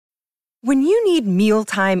When you need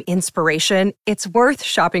mealtime inspiration, it's worth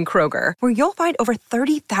shopping Kroger, where you'll find over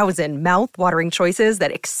 30,000 mouth-watering choices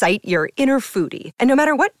that excite your inner foodie. And no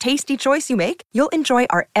matter what tasty choice you make, you'll enjoy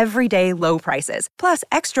our everyday low prices, plus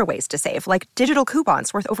extra ways to save, like digital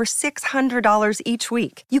coupons worth over $600 each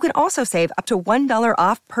week. You can also save up to $1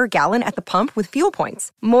 off per gallon at the pump with fuel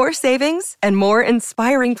points. More savings and more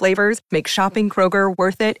inspiring flavors make shopping Kroger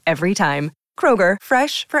worth it every time. Kroger,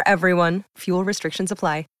 fresh for everyone. Fuel restrictions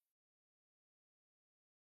apply.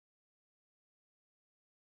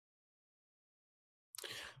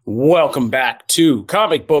 Welcome back to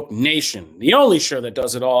Comic Book Nation, the only show that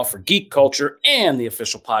does it all for geek culture and the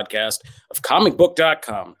official podcast of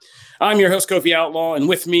comicbook.com. I'm your host, Kofi Outlaw, and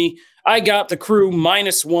with me, I got the crew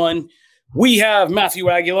minus one. We have Matthew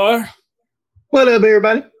Aguilar. What up,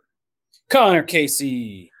 everybody? Connor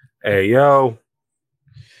Casey. Hey, yo.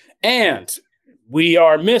 And we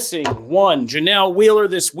are missing one, Janelle Wheeler,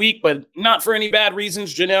 this week, but not for any bad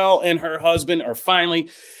reasons. Janelle and her husband are finally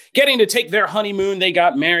getting to take their honeymoon. They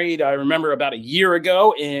got married, I remember, about a year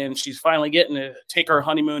ago, and she's finally getting to take her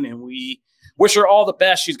honeymoon, and we wish her all the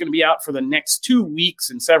best. She's going to be out for the next 2 weeks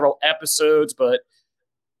and several episodes, but,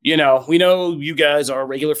 you know, we know you guys, our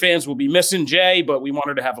regular fans, will be missing Jay, but we want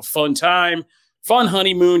her to have a fun time, fun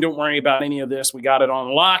honeymoon. Don't worry about any of this. We got it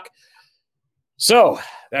on lock. So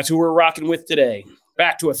that's who we're rocking with today.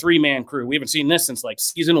 Back to a three-man crew. We haven't seen this since, like,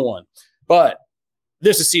 season 1, but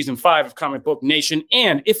this is season 5 of Comic Book Nation.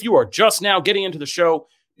 And if you are just now getting into the show,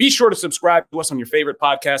 be sure to subscribe to us on your favorite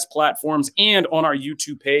podcast platforms and on our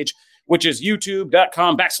YouTube page, which is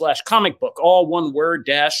youtube.com/comicbook, all one word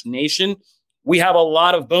 -nation. We have a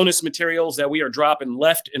lot of bonus materials that we are dropping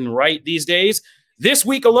left and right these days. This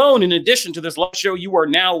week alone, in addition to this live show you are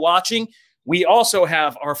now watching, we also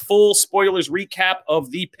have our full spoilers recap of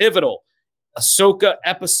the pivotal Ahsoka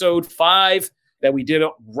episode 5 that we did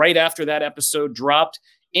right after that episode dropped.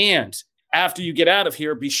 And after you get out of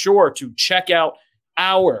here, be sure to check out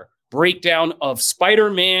our breakdown of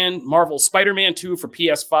Spider-Man, Marvel's Spider-Man 2 for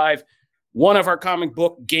PS5. One of our comic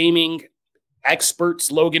book gaming experts,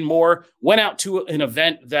 Logan Moore, went out to an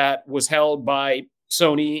event that was held by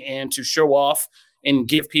Sony and to show off and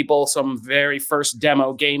give people some very first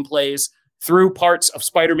demo gameplays through parts of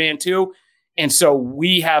Spider-Man 2. And so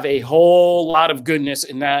we have a whole lot of goodness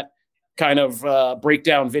in that kind of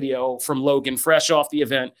breakdown video from Logan, fresh off the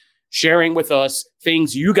event, sharing with us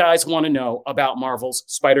things you guys want to know about Marvel's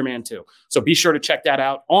Spider-Man 2. So be sure to check that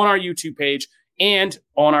out on our YouTube page and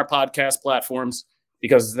on our podcast platforms,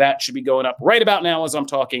 because that should be going up right about now as I'm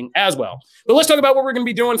talking as well. But let's talk about what we're going to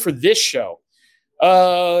be doing for this show.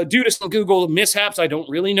 Due to some Google mishaps, I don't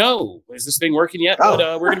really know. Is this thing working yet? But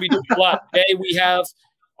we're going to be doing a lot today. We have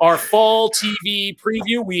our fall TV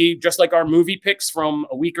preview. We, just like our movie picks from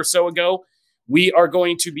a week or so ago, we are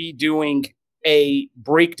going to be doing a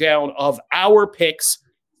breakdown of our picks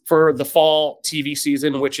for the fall TV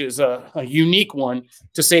season, which is a unique one,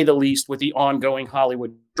 to say the least, with the ongoing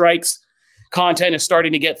Hollywood strikes. Content is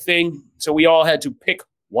starting to get thin, so we all had to pick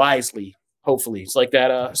wisely, hopefully. It's like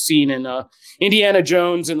that scene in Indiana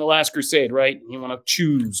Jones and the Last Crusade, right? You want to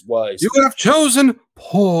choose wisely. You have chosen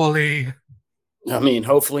poorly. I mean,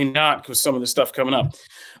 hopefully not, because some of the stuff coming up.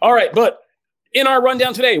 All right, but in our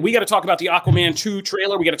rundown today, we got to talk about the Aquaman 2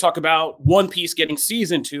 trailer. We got to talk about One Piece getting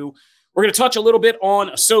season 2. We're going to touch a little bit on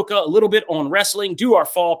Ahsoka, a little bit on wrestling, do our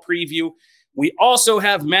fall preview. We also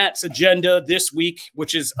have Matt's agenda this week,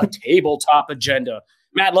 which is a tabletop agenda.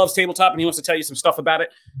 Matt loves tabletop, and he wants to tell you some stuff about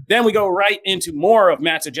it. Then we go right into more of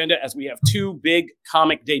Matt's agenda, as we have 2 big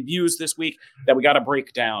comic debuts this week that we got to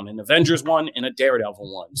break down, an Avengers one and a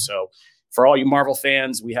Daredevil one. So for all you Marvel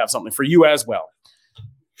fans, we have something for you as well.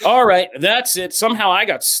 All right, that's it. Somehow I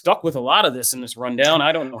got stuck with a lot of this in this rundown.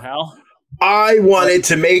 I don't know how. I wanted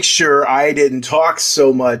to make sure I didn't talk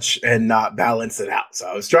so much and not balance it out. So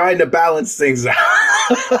I was trying to balance things out.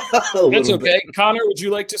 That's okay. Bit. Connor, would you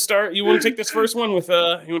like to start? You want to take this first one with, you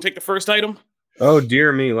want to take the first item? Oh,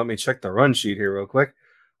 dear me. Let me check the run sheet here real quick.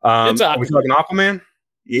 Are we talking Aquaman?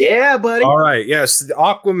 Yeah, buddy. All right. Yes,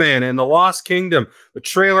 Aquaman and the Lost Kingdom. The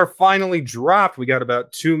trailer finally dropped. We got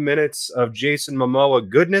about 2 minutes of Jason Momoa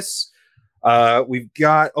goodness. We've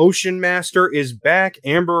got Ocean Master is back.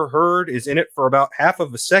 Amber Heard is in it for about half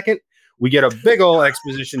of a second. We get a big old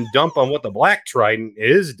exposition dump on what the Black Trident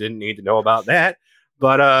is. Didn't need to know about that.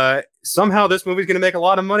 But somehow this movie's going to make a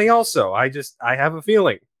lot of money also. I have a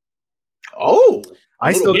feeling. Oh.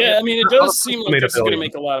 I mean, it does seem like this is going to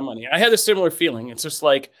make a lot of money. I had a similar feeling. It's just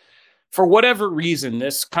like, for whatever reason,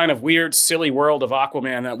 this kind of weird, silly world of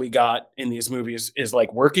Aquaman that we got in these movies is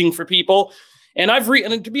like working for people. And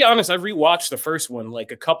and to be honest, I've rewatched the first one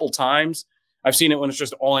like a couple times. I've seen it when it's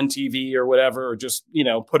just on TV or whatever, or just,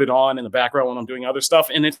 put it on in the background when I'm doing other stuff.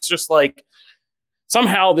 And it's just like,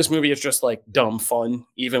 somehow this movie is just like dumb fun,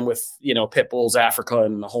 even with, Pitbull's Africa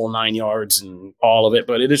and the whole 9 yards and all of it.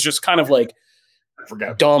 But it is just kind of like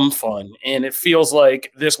dumb fun. And it feels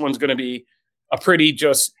like this one's going to be a pretty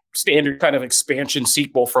just standard kind of expansion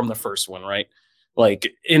sequel from the first one, right? Like,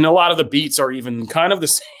 and a lot of the beats are even kind of the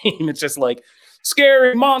same. It's just like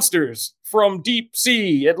scary monsters from deep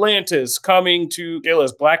sea Atlantis coming to kill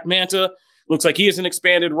us. Black Manta looks like he has an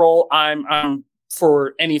expanded role. I'm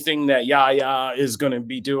for anything that Yaya is going to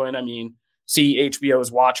be doing. I mean, see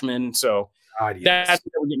HBO's Watchmen. So that's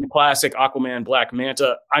where we're getting the classic Aquaman, Black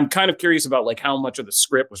Manta. I'm kind of curious about like how much of the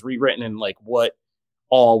script was rewritten and like what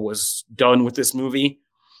all was done with this movie.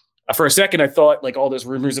 For a second, I thought like all those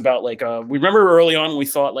rumors about like, we remember early on, we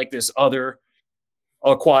thought like this other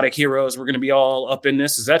aquatic heroes were going to be all up in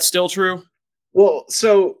this. Is that still true? Well,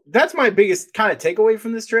 so that's my biggest kind of takeaway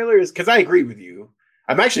from this trailer is because I agree with you.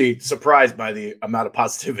 I'm actually surprised by the amount of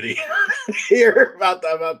positivity here about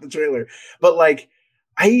the trailer. But like,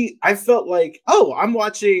 I felt like, oh, I'm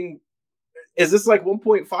watching. Is this like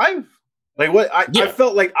 1.5? Like what? I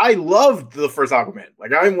felt like I loved the first Aquaman.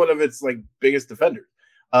 Like I'm one of its like biggest defenders.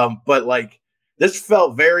 But like this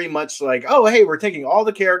felt very much like, oh, hey, we're taking all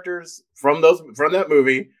the characters from that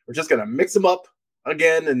movie. We're just gonna mix them up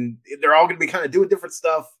again, and they're all gonna be kind of doing different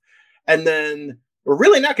stuff. And then we're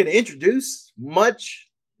really not going to introduce much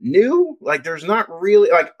new. Like there's not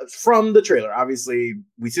really like from the trailer. Obviously,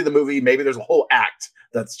 we see the movie. Maybe there's a whole act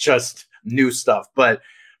that's just new stuff. But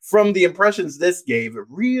from the impressions this gave, it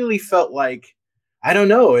really felt like, I don't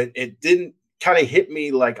know. It didn't kind of hit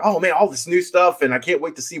me like, oh man, all this new stuff. And I can't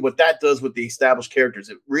wait to see what that does with the established characters.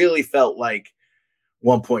 It really felt like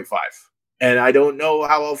 1.5. And I don't know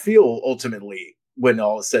how I'll feel ultimately when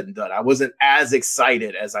all is said and done. I wasn't as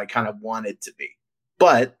excited as I kind of wanted to be.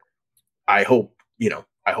 But I hope,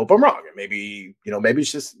 I'm wrong. And maybe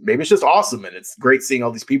it's just awesome. And it's great seeing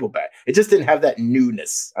all these people back. It just didn't have that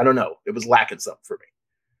newness. I don't know. It was lacking something for me.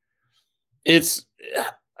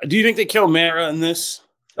 Do you think they kill Mara in this?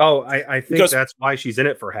 Oh, I think that's why she's in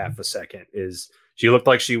it for half a second. Is she looked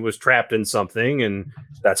like she was trapped in something, and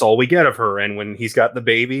that's all we get of her. And when he's got the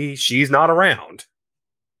baby, she's not around.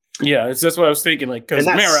 Yeah, that's what I was thinking. Like, because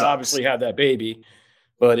Mara obviously had that baby,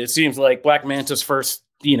 but it seems like Black Manta's first,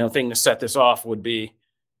 thing to set this off would be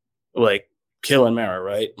like killing Mara,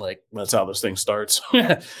 right? Like that's how this thing starts.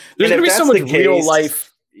 There's gonna be so much real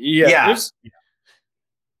life. Yeah.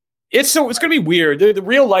 It's gonna be weird. The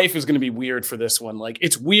real life is gonna be weird for this one. Like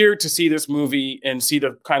it's weird to see this movie and see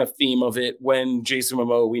the kind of theme of it when Jason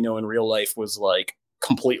Momoa, we know in real life, was like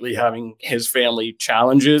completely having his family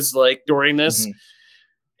challenges like during this. Mm-hmm.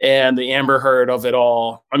 And the Amber Heard of it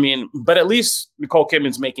all. I mean, but at least Nicole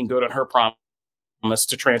Kidman's making good on her promise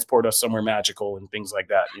to transport us somewhere magical and things like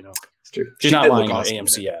that. It's true. She's not lying on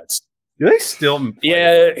AMC ads. Do they still?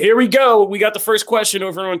 Yeah, here we go. We got the first question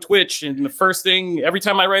over on Twitch, and the first thing every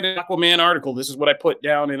time I write an Aquaman article, this is what I put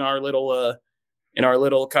down in our little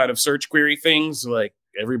kind of search query things. Like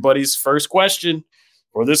everybody's first question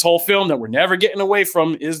for this whole film that we're never getting away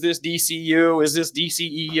from: is this DCU? Is this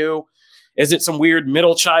DCEU? Is it some weird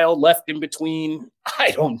middle child left in between?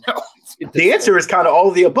 I don't know. The answer is kind of all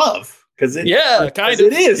of the above. Because it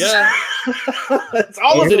is. Yeah. It's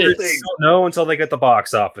all of the things. Don't know until they get the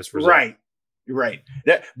box office result. Right.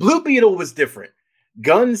 That Blue Beetle was different.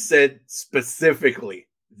 Gunn said specifically,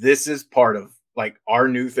 this is part of like our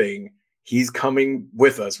new thing. He's coming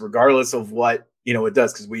with us, regardless of what it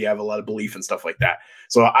does, because we have a lot of belief and stuff like that.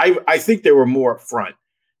 So I think they were more upfront.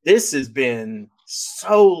 This has been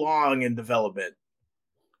so long in development.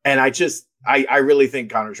 And I really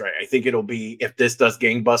think Connor's right. I think it'll be, if this does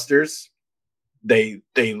gangbusters, they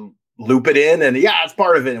loop it in and it's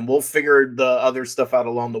part of it. And we'll figure the other stuff out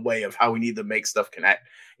along the way of how we need to make stuff connect,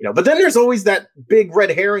 but then there's always that big red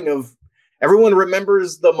herring of everyone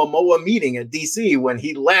remembers the Momoa meeting at DC when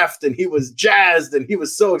he left and he was jazzed and he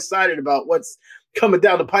was so excited about what's coming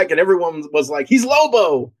down the pike. And everyone was like, he's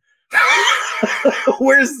Lobo.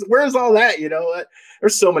 Where's all that?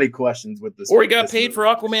 There's so many questions with this. Or he got paid for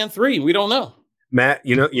Aquaman 3. We don't know. Matt,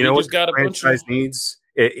 you know what the franchise needs?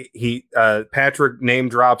 Patrick name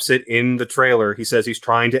drops it in the trailer. He says he's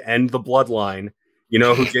trying to end the bloodline. You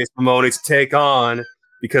know who Jason Momoa needs to take on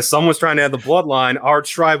because someone's trying to end the bloodline? Our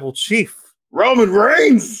tribal chief, Roman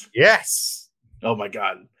Reigns. Yes. Oh my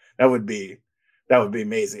God, that would be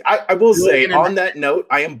amazing. I will say on that note,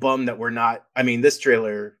 I am bummed that we're not. I mean, this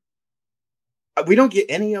trailer. We don't get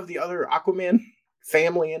any of the other Aquaman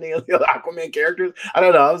family, any of the other Aquaman characters. I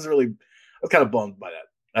don't know. I was kind of bummed by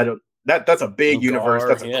that. That's a big universe.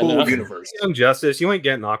 That's a cool no. universe. Young Justice, you ain't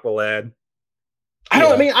getting Aqualad.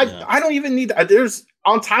 I don't even need. There's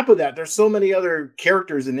on top of that, there's so many other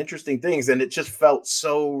characters and interesting things, and it just felt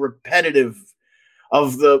so repetitive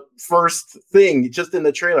of the first thing just in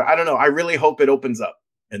the trailer. I don't know. I really hope it opens up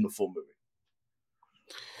in the full movie.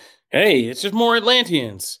 Hey, it's just more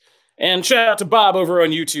Atlanteans. And shout out to Bob over on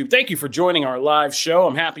YouTube. Thank you for joining our live show.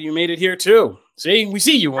 I'm happy you made it here too. See, we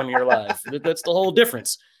see you when you're live. That's the whole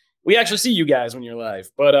difference. We actually see you guys when you're live.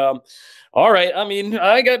 But all right. I mean,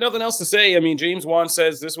 I got nothing else to say. I mean, James Wan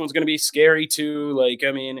says this one's going to be scary too. Like,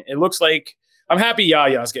 I mean, it looks like I'm happy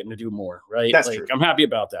Yaya's getting to do more, right? That's like, true. I'm happy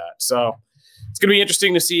about that. So it's going to be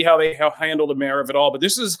interesting to see how they handle the mayor of it all. But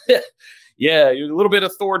this is, yeah, a little bit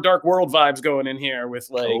of Thor Dark World vibes going in here with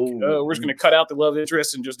like, we're just going to cut out the love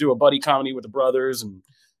interest and just do a buddy comedy with the brothers. And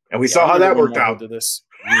we saw how that worked out. To this.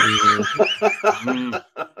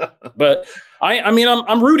 But I mean,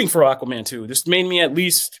 I'm rooting for Aquaman too. This made me at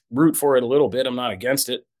least root for it a little bit. I'm not against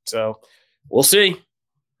it. So we'll see.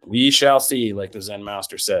 We shall see, like the Zen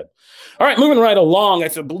Master said. All right, moving right along. I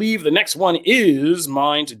believe the next one is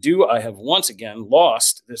mine to do. I have once again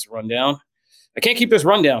lost this rundown. I can't keep this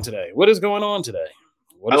rundown today. What is going on today?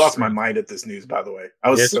 I lost my mind at this news, by the way. I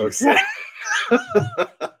was so excited.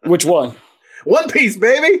 Which one? One Piece,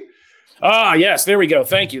 baby. Ah, yes, there we go.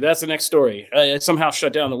 Thank you. That's the next story. It somehow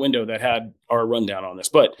shut down the window that had our rundown on this.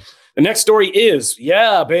 But the next story is,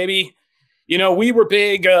 yeah, baby. You know, we were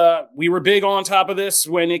big on top of this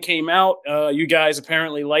when it came out. You guys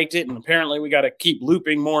apparently liked it, and apparently we got to keep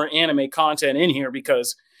looping more anime content in here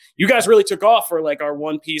because you guys really took off for like our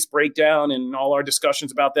One Piece breakdown and all our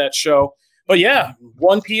discussions about that show. But yeah,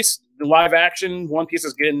 One Piece, the live action, One Piece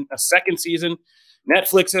is getting a second season.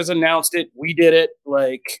 Netflix has announced it. We did it.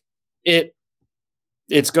 Like,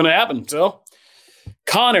 it's going to happen. So,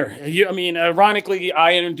 Connor, ironically,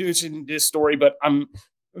 I introduced in this story, but I'm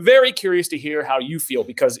very curious to hear how you feel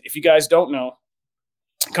because if you guys don't know,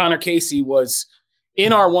 Connor Casey was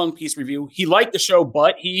in our One Piece review. He liked the show,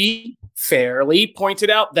 but he fairly pointed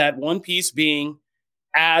out that One Piece being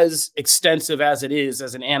as extensive as it is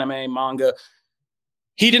as an anime manga,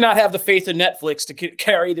 he did not have the faith in Netflix to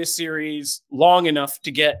carry this series long enough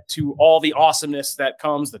to get to all the awesomeness that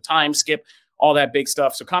comes, the time skip, all that big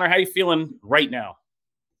stuff. So, Connor, how are you feeling right now?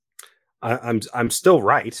 I'm still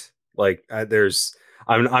right. Like,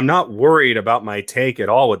 I'm not worried about my take at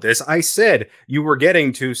all with this. I said you were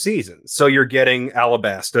getting 2 seasons, so you're getting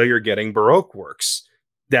Alabasta, you're getting Baroque Works.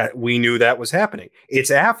 That we knew that was happening.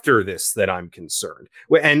 It's after this that I'm concerned,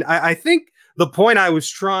 and I think. The point I was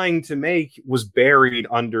trying to make was buried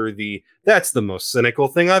under that's the most cynical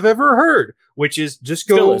thing I've ever heard, which is just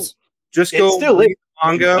go read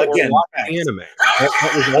manga or watch anime.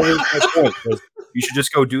 That was always my point. You should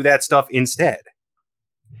just go do that stuff instead.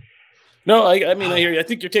 No, I hear you. I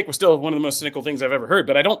think your take was still one of the most cynical things I've ever heard,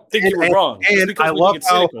 but I don't think you were wrong. And I love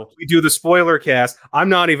how we do the spoiler cast. I'm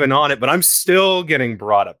not even on it, but I'm still getting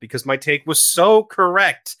brought up because my take was so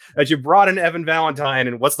correct that you brought in Evan Valentine,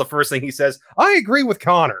 and what's the first thing he says? I agree with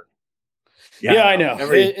Connor. Yeah, I know.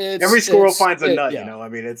 Every squirrel finds a nut, you know? I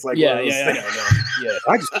mean, it's like... I know.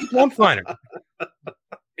 I just keep on finding it.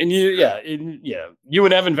 And you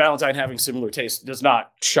and Evan Valentine having similar tastes does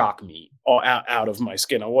not shock me out of my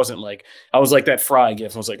skin. I was like that Fry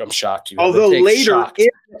gif. I was like, I'm shocked. Although later in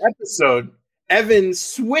the episode, Evan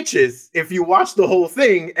switches if you watch the whole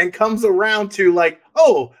thing and comes around to like,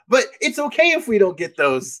 oh, but it's okay if we don't get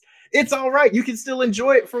those. It's all right. You can still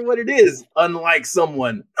enjoy it for what it is, unlike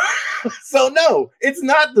someone. So no, it's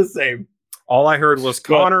not the same. All I heard was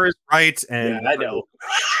Connor is right, and I know.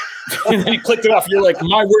 And then you clicked it off. You're like,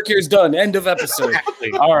 my work here is done. End of episode.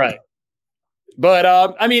 All right. But,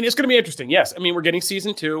 it's going to be interesting. Yes. We're getting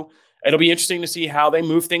season 2. It'll be interesting to see how they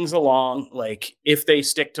move things along. Like, if they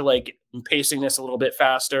stick to, like, pacing this a little bit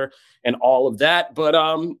faster and all of that. But,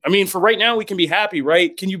 for right now, we can be happy,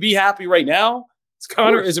 right? Can you be happy right now?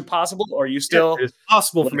 Connor, is it possible? Or are you still... It's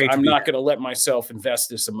possible for me to I'm not going to let myself invest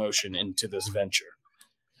this emotion into this venture.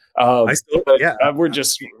 I'm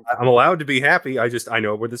allowed to be happy. I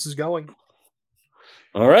know where this is going.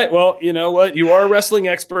 All right. Well, you know what? You are a wrestling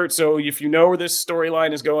expert, so if you know where this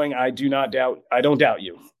storyline is going, I don't doubt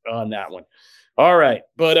you on that one. All right.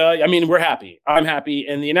 But we're happy. I'm happy.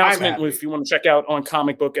 And the announcement, if you want to check out on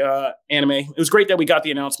Comic Book Anime, it was great that we got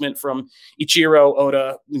the announcement from Ichiro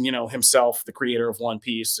Oda, himself, the creator of One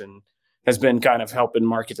Piece, and has been kind of helping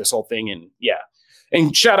market this whole thing. And yeah.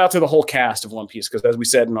 And shout out to the whole cast of One Piece, because as we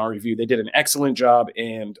said in our review, they did an excellent job,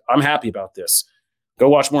 and I'm happy about this. Go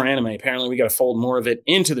watch more anime. Apparently, we got to fold more of it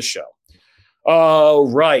into the show.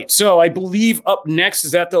 Right. So I believe up next,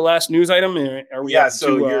 is that the last news item? Are we it's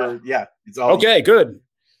all okay, good.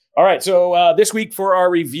 All right. So this week for our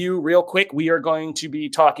review, real quick, we are going to be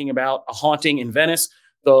talking about A Haunting in Venice,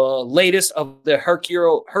 the latest of the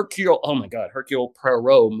Hercule Poirot movies. Hercule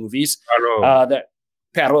Poirot movies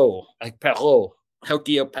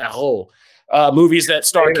that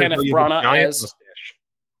star Kenneth Branagh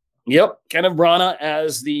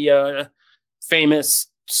as the famous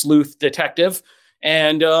sleuth detective.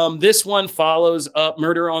 And this one follows up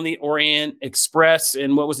Murder on the Orient Express.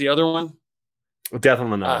 And what was the other one? Death on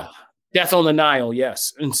the Nile. Death on the Nile,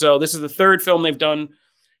 yes. And so this is the third film they've done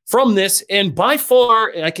from this. And by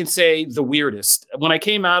far, I can say the weirdest. When I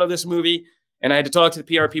came out of this movie and I had to talk to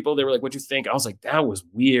the PR people, they were like, what'd you think? I was like, that was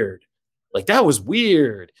weird. That was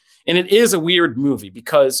weird. And it is a weird movie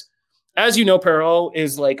because, as you know, Perrault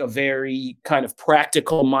is like a very kind of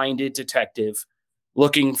practical-minded detective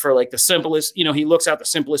looking for like the simplest, he looks out the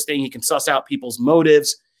simplest thing. He can suss out people's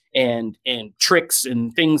motives and tricks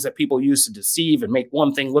and things that people use to deceive and make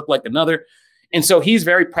one thing look like another. And so he's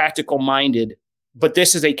very practical minded, but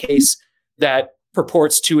this is a case that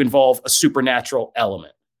purports to involve a supernatural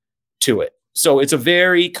element to it. So it's a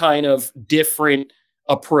very kind of different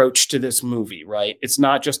approach to this movie, right? It's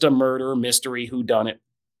not just a murder mystery whodunit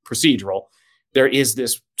procedural. There is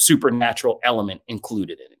this supernatural element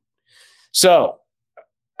included in it. So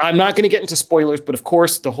I'm not going to get into spoilers, but of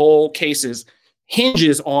course the whole case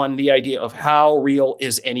hinges on the idea of how real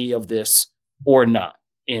is any of this or not,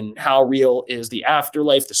 and how real is the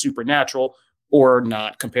afterlife, the supernatural, or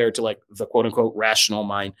not, compared to like the quote unquote rational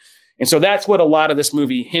mind. And so that's what a lot of this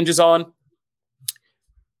movie hinges on.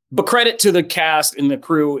 But credit to the cast and the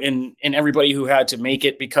crew and everybody who had to make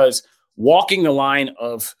it, because walking the line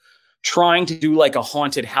of trying to do like a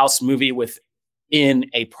haunted house movie within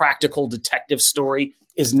a practical detective story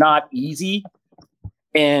is not easy.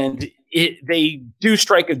 And they do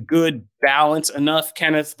strike a good balance enough.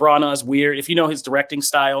 Kenneth Branagh's weird. If you know his directing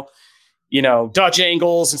style, Dutch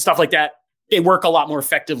angles and stuff like that, they work a lot more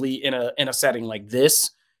effectively in a setting like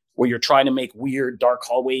this, where you're trying to make weird dark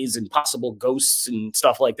hallways and possible ghosts and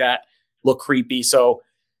stuff like that look creepy. So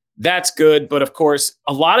that's good. But of course,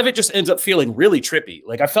 a lot of it just ends up feeling really trippy.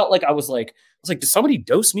 Like I felt like I was like, did somebody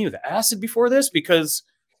dose me with acid before this? Because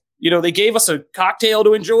they gave us a cocktail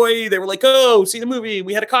to enjoy. They were like, oh, see the movie.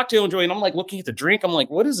 We had a cocktail to enjoy. And I'm like looking at the drink. I'm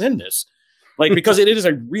like, what is in this? Like, because it is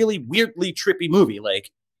a really weirdly trippy movie.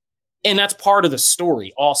 Like, and that's part of the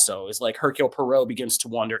story also, is like Hercule Poirot begins to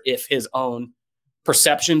wonder if his own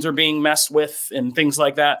perceptions are being messed with and things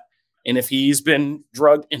like that. And if he's been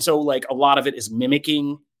drugged. And so like a lot of it is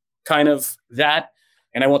mimicking kind of that.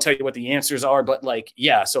 And I won't tell you what the answers are, but like,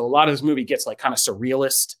 yeah. So a lot of this movie gets like kind of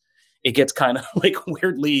surrealist. It gets kind of like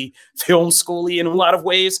weirdly film schooly in a lot of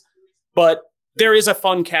ways, but there is a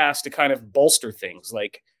fun cast to kind of bolster things.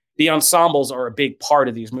 Like the ensembles are a big part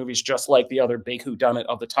of these movies, just like the other big whodunit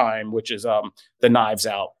of the time, which is the Knives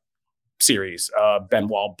Out series,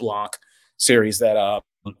 Benoit Blanc series that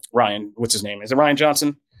Ryan, what's his name? Is it Ryan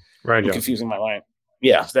Johnson? Ryan Johnson. Confusing my line.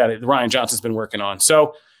 Yeah, that Ryan Johnson's been working on.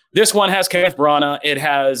 So this one has Kenneth Branagh. It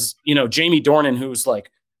has, Jamie Dornan, who's like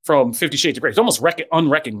from 50 Shades of Grey. He's almost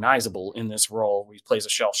unrecognizable in this role. He plays a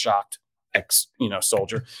shell-shocked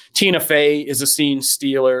soldier. Tina Fey is a scene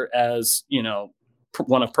stealer as,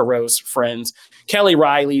 one of Perrault's friends. Kelly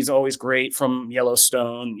Riley's always great from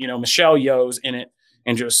Yellowstone. Michelle Yeoh's in it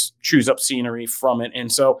and just chews up scenery from it.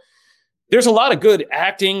 And so there's a lot of good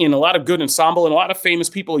acting and a lot of good ensemble and a lot of famous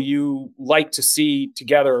people you like to see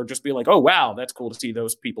together, or just be like, oh, wow, that's cool to see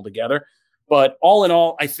those people together. But all in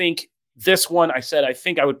all, I think this one, I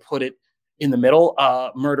think I would put it in the middle.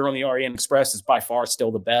 Murder on the Orient Express is by far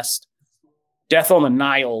still the best. Death on the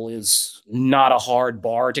Nile is not a hard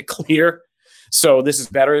bar to clear. So this is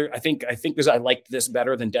better. I think I liked this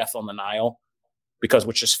better than Death on the Nile, because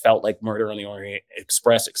which just felt like Murder on the Orient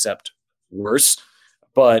Express, except worse.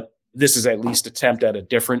 But this is at least attempt at a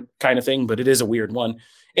different kind of thing, but it is a weird one.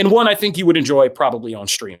 And one I think you would enjoy probably on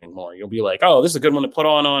streaming more. You'll be like, oh, this is a good one to put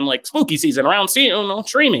on like spooky season around on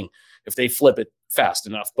streaming, if they flip it fast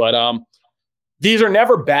enough. But these are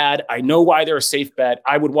never bad. I know why they're a safe bet.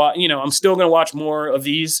 I would watch, I'm still going to watch more of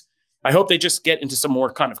these. I hope they just get into some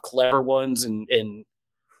more kind of clever ones and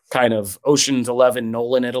kind of Ocean's 11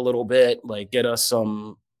 Nolan it a little bit, like get us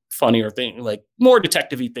some funnier thing, like more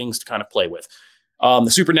detective-y things to kind of play with. The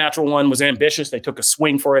supernatural one was ambitious. They took a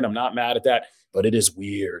swing for it. I'm not mad at that, but it is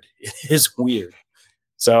weird. It is weird.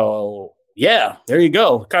 So yeah, there you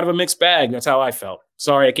go. Kind of a mixed bag. That's how I felt.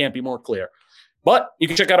 Sorry, I can't be more clear. But you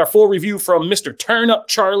can check out our full review from Mr. Turn Up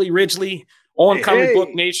Charlie Ridgely on Comic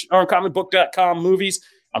Book Nation, or on comicbook.com movies.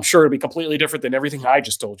 I'm sure it'll be completely different than everything I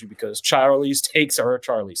just told you because Charlie's takes are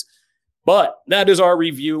Charlie's. But that is our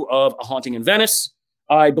review of A Haunting in Venice.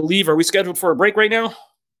 I believe, are we scheduled for a break right now?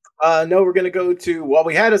 No, we're going to go to, well,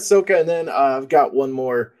 we had Ahsoka, and then I've got one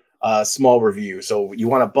more small review. So you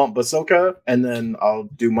want to bump Ahsoka, and then I'll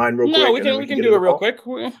do mine real quick? No, we can do it real quick.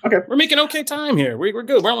 Okay. We're making okay time here. We're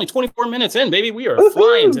good. We're only 24 minutes in, baby. We are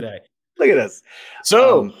flying today. Look at us.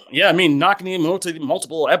 So, knocking in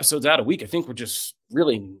multiple episodes out a week, I think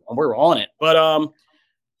we're on it. But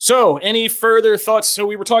so any further thoughts? So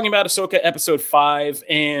we were talking about Ahsoka episode 5,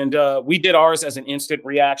 and we did ours as an instant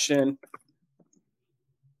reaction.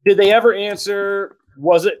 Did they ever answer?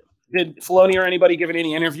 Did Filoni or anybody give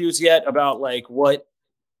any interviews yet about like what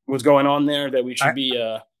was going on there that we should be?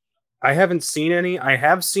 I haven't seen any. I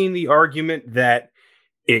have seen the argument that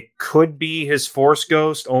it could be his Force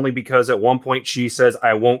ghost only because at one point she says,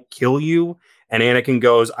 "I won't kill you." And Anakin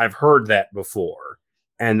goes, "I've heard that before."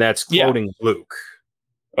 And that's quoting Luke.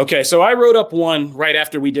 Okay, so I wrote up one right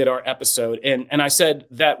after we did our episode. And I said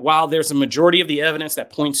that while there's a majority of the evidence that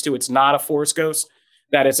points to it's not a Force ghost,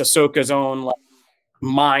 that it's Ahsoka's own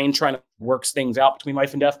mind trying to work things out between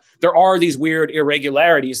life and death, there are these weird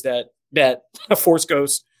irregularities that a Force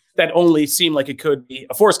ghost that only seem like it could be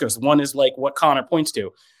a Force ghost. One is like what Connor points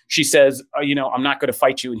to. She says, I'm not going to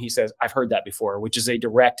fight you. And he says, I've heard that before, which is a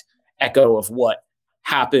direct echo of what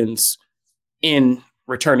happens in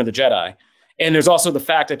Return of the Jedi. And there's also the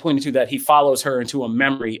fact I pointed to that he follows her into a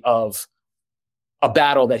memory of a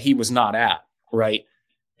battle that he was not at, right?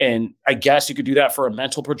 And I guess you could do that for a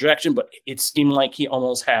mental projection, but it seemed like he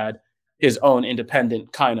almost had his own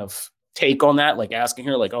independent kind of take on that, like asking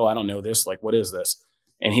her, like, oh, I don't know this. Like, what is this?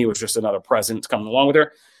 And he was just another presence coming along with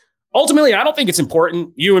her. Ultimately, I don't think it's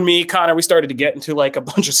important. You and me, Connor, we started to get into like a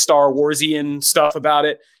bunch of Star Warsian stuff about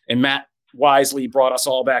it. And Matt wisely brought us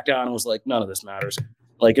all back down and was like, none of this matters.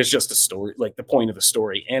 Like, it's just a story, like the point of the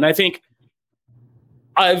story. And I think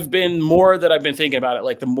I've been thinking about it,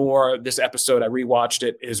 like the more this episode I rewatched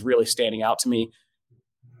it is really standing out to me.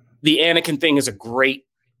 The Anakin thing is a great,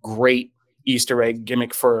 great Easter egg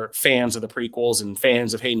gimmick for fans of the prequels and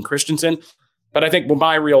fans of Hayden Christensen. But I think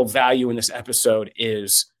my real value in this episode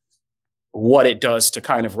is what it does to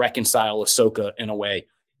kind of reconcile Ahsoka in a way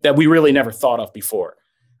that we really never thought of before.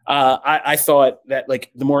 I thought that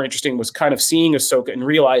like the more interesting was kind of seeing Ahsoka and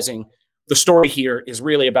realizing the story here is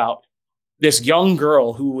really about this young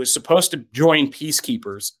girl who was supposed to join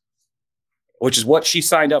Peacekeepers, which is what she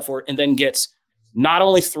signed up for, and then gets not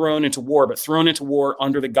only thrown into war, but thrown into war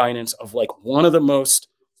under the guidance of like one of the most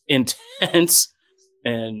intense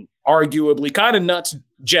and arguably kind of nuts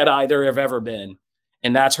Jedi there have ever been.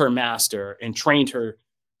 And that's her master, and trained her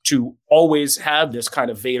to always have this kind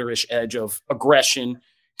of Vaderish edge of aggression,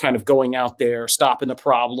 kind of going out there, stopping the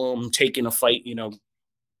problem, taking a fight,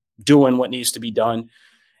 doing what needs to be done.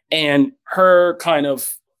 And her kind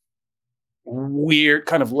of weird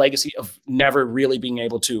kind of legacy of never really being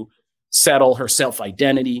able to settle her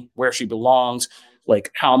self-identity, where she belongs,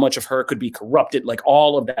 like how much of her could be corrupted, like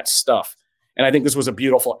all of that stuff. And I think this was a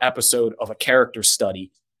beautiful episode of a character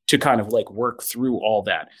study to kind of like work through all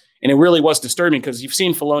that. And it really was disturbing because you've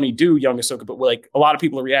seen Filoni do young Ahsoka, but like a lot of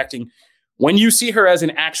people are reacting when you see her as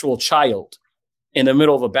an actual child in the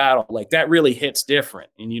middle of a battle, like that really hits different.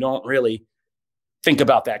 And you don't really think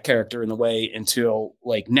about that character in the way until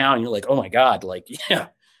like now, and you're like, oh my God, like, yeah,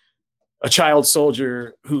 a child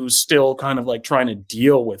soldier who's still kind of like trying to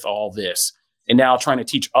deal with all this and now trying to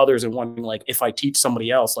teach others and wondering like, if I teach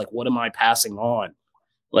somebody else, like, what am I passing on?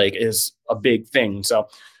 Like is a big thing. So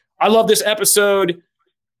I love this episode.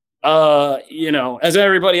 As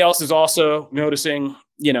everybody else is also noticing,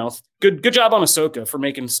 good job on Ahsoka for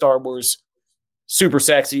making Star Wars super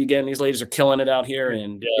sexy again. These ladies are killing it out here.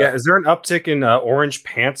 And is there an uptick in orange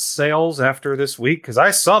pants sales after this week? Because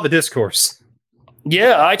I saw the discourse.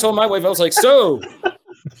 Yeah, I told my wife, I was like, so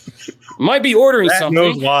might be ordering that something.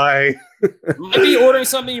 Knows why. Might be ordering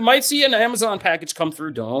something. You might see an Amazon package come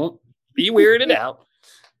through. Don't be weirded out.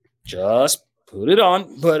 Just put it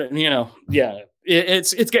on. But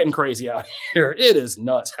it's getting crazy out here. It is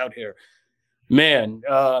nuts out here, man.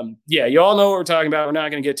 You all know what we're talking about. We're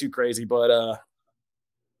not going to get too crazy, but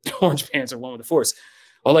orange pants are one with the Force.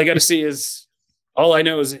 All I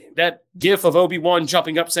know is that gif of Obi-Wan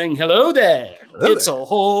jumping up saying, hello there. It's a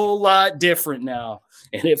whole lot different now.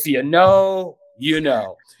 And if you know, you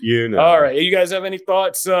know. All right. You guys have any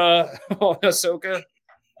thoughts on Ahsoka?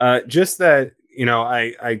 Just that,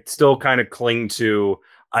 I still kind of cling to,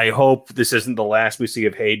 I hope this isn't the last we see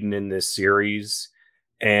of Hayden in this series.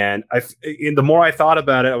 And the more I thought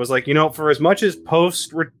about it, I was like, for as much as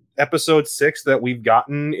post episode 6 that we've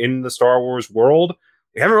gotten in the Star Wars world,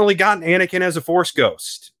 we haven't really gotten Anakin as a Force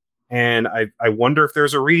ghost. And I wonder if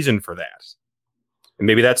there's a reason for that. And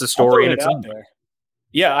maybe that's a story in its own.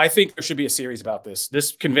 Yeah, I think there should be a series about this.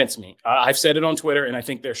 This convinced me. I've said it on Twitter, and I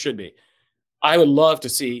think there should be. I would love to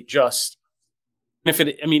see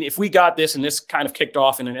if we got this and this kind of kicked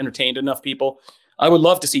off and it entertained enough people, I would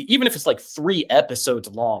love to see, even if it's like 3 episodes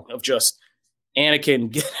long of just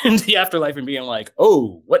Anakin getting into the afterlife and being like,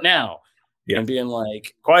 oh, what now? Yeah. And being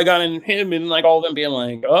like, Qui-Gon and him and like all of them being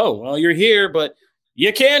like, oh, well, you're here, but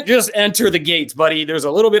you can't just enter the gates, buddy. There's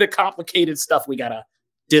a little bit of complicated stuff we got to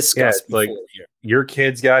discuss before here. Your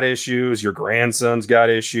kid's got issues. Your grandson's got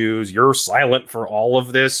issues. You're silent for all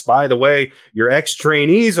of this. By the way, your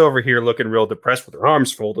ex-trainees over here looking real depressed with their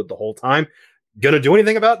arms folded the whole time. Gonna do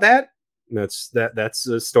anything about that? That's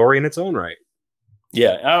a story in its own right.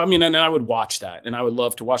 Yeah, I mean, and I would watch that, and I would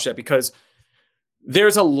love to watch that because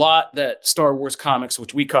there's a lot that Star Wars comics,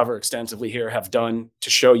 which we cover extensively here, have done to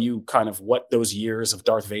show you kind of what those years of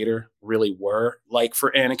Darth Vader really were like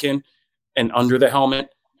for Anakin and under the helmet,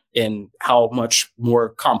 and how much more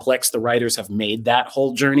complex the writers have made that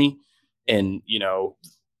whole journey, and, you know,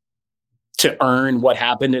 to earn what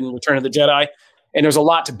happened in Return of the Jedi. And there's a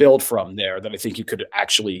lot to build from there that I think you could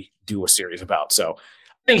actually do a series about. So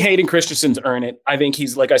I think Hayden Christensen's earned it. I think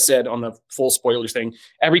he's, like I said, on the full spoilers thing,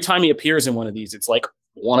 every time he appears in one of these, it's like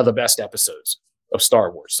one of the best episodes of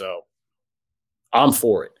Star Wars. So I'm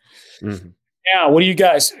for it. Mm-hmm. Now, what do you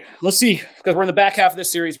guys, let's see, because we're in the back half of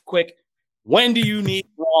this series, quick. When do you need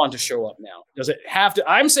Thrawn to show up now? Does it have to?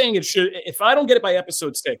 I'm saying it should. If I don't get it by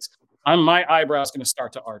episode 6, my eyebrow's going to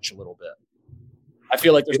start to arch a little bit. I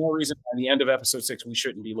feel like there's no reason by the end of episode 6 we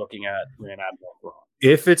shouldn't be looking at Grand Admiral Thrawn.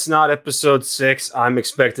 If it's not episode 6, I'm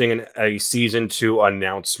expecting a season 2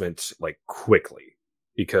 announcement like quickly,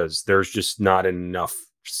 because there's just not enough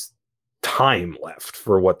time left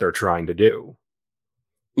for what they're trying to do.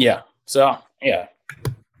 Yeah. So yeah.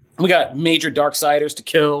 We got major Darksiders to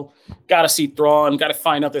kill. Got to see Thrawn. Got to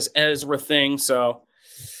find out this Ezra thing. So,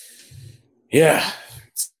 yeah.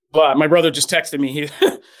 But my brother just texted me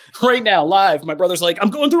right now, live. My brother's like,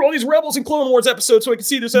 I'm going through all these Rebels and Clone Wars episodes so I can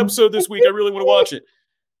see this episode this week. I really want to watch it.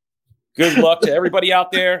 Good luck to everybody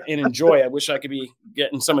out there and enjoy. I wish I could be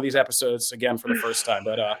getting some of these episodes again for the first time.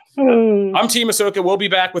 But I'm Team Ahsoka. We'll be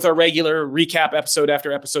back with our regular recap episode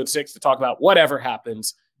after episode 6 to talk about whatever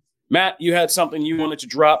happens. Matt, you had something you wanted to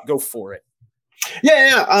drop. Go for it.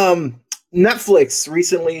 Yeah. Netflix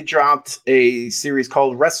recently dropped a series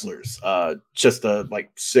called Wrestlers. Just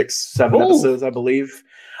like 6-7 episodes, I believe.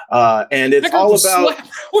 And it's all about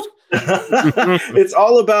it's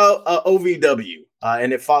all about OVW.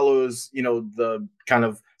 And it follows, the kind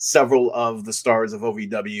of several of the stars of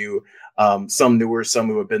OVW, some newer, some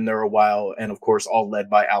who have been there a while, and of course, all led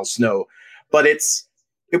by Al Snow. But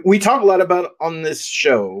we talk a lot about on this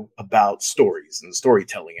show about stories and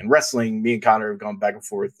storytelling and wrestling. Me and Connor have gone back and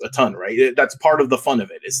forth a ton, right? That's part of the fun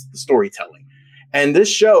of it, is the storytelling. And this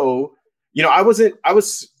show, I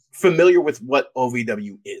was familiar with what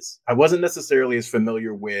OVW is. I wasn't necessarily as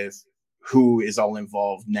familiar with who is all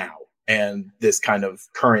involved now and this kind of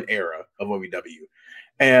current era of OVW.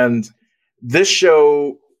 And this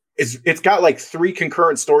show, it's got like 3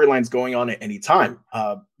 concurrent storylines going on at any time.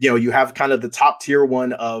 You have kind of the top tier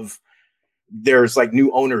one of there's like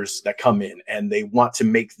new owners that come in and they want to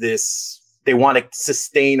make this, they want to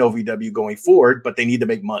sustain OVW going forward, but they need to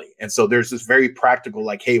make money. And so there's this very practical,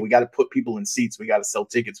 like, hey, we got to put people in seats. We got to sell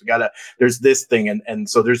tickets. There's this thing. And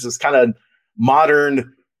so there's this kind of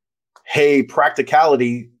modern, hey,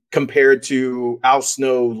 practicality compared to Al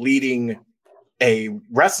Snow leading a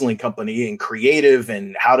wrestling company and creative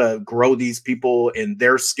and how to grow these people in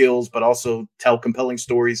their skills, but also tell compelling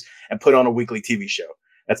stories and put on a weekly TV show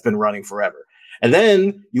that's been running forever. And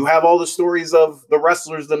then you have all the stories of the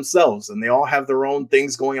wrestlers themselves, and they all have their own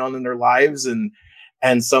things going on in their lives. And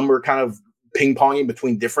some are kind of ping ponging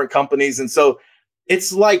between different companies. And so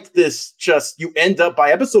it's like this, just, you end up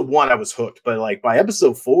by episode 1, I was hooked, but like by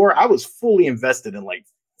episode 4, I was fully invested in like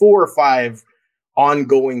 4 or 5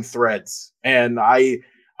 ongoing threads. And I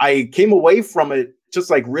came away from it just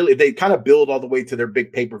like really, they kind of build all the way to their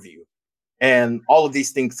big pay-per-view. And all of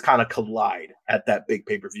these things kind of collide at that big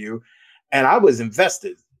pay-per-view. And I was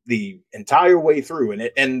invested the entire way through.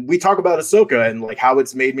 And we talk about Ahsoka and like how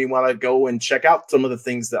it's made me want to go and check out some of the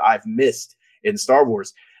things that I've missed in Star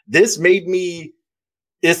Wars. This made me,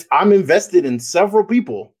 I'm invested in several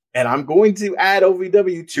people. And I'm going to add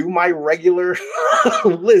OVW to my regular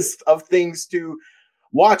list of things to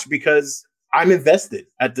watch because I'm invested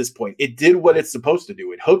at this point. It did what it's supposed to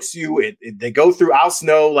do. It hooks you. They go through Al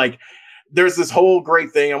Snow. Like, there's this whole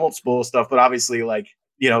great thing. I won't spoil stuff, but obviously, like,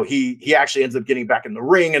 he actually ends up getting back in the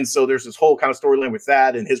ring. And so there's this whole kind of storyline with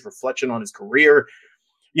that and his reflection on his career.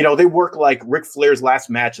 They work like Ric Flair's last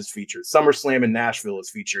match is featured. SummerSlam in Nashville is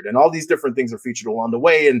featured, and all these different things are featured along the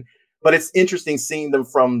way. But it's interesting seeing them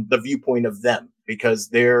from the viewpoint of them, because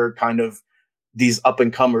they're kind of these up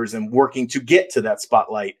and comers and working to get to that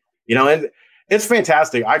spotlight, and it's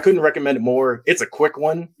fantastic. I couldn't recommend it more. It's a quick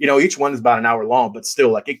one. Each one is about an hour long, but still,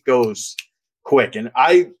 like, it goes quick. And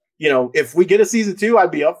if we get a season 2,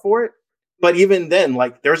 I'd be up for it. But even then,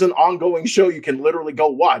 like, there's an ongoing show you can literally go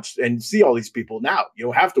watch and see all these people now. You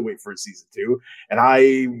don't have to wait for a season 2. And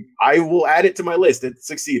I will add it to my list. It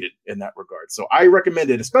succeeded in that regard. So I recommend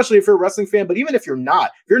it, especially if you're a wrestling fan. But even if you're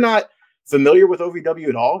not familiar with OVW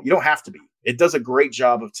at all, you don't have to be. It does a great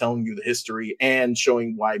job of telling you the history and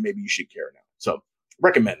showing why maybe you should care now. So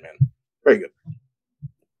recommend, man. Very good.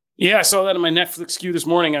 Yeah, I saw that in my Netflix queue this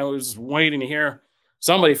morning. I was waiting to hear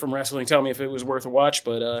somebody from wrestling tell me if it was worth a watch,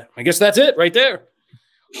 but I guess that's it right there.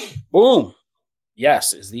 Boom.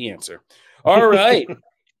 Yes is the answer. All right.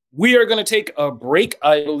 We are going to take a break,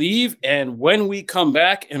 I believe. And when we come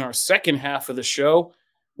back in our second half of the show,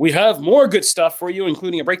 we have more good stuff for you,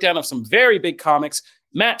 including a breakdown of some very big comics,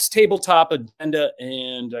 Matt's tabletop agenda,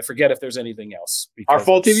 and I forget if there's anything else. Our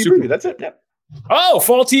fall TV preview. That's it. Yep. Oh,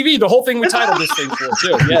 fall TV. The whole thing we titled this thing for,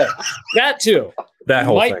 too. Yeah, that too. That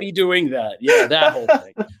whole might thing. Be doing that. Yeah, that whole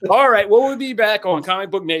thing. All right. Well, we'll be back on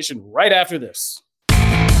Comic Book Nation right after this.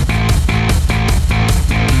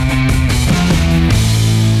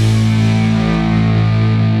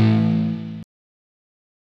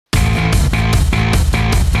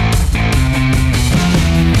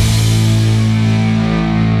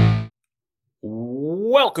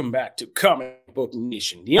 Welcome back to Comic Book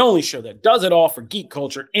Nation, the only show that does it all for geek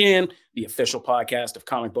culture and the official podcast of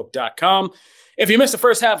comicbook.com. If you missed the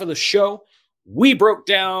first half of the show, we broke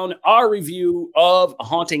down our review of A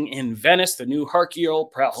Haunting in Venice, the new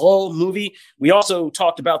Hercule Poirot movie. We also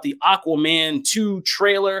talked about the Aquaman 2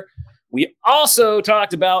 trailer. We also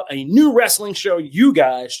talked about a new wrestling show you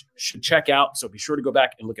guys should check out, so be sure to go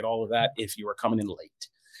back and look at all of that if you are coming in late.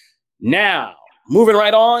 Now, moving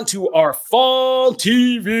right on to our fall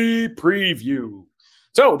TV preview.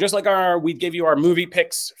 So just like we gave you our movie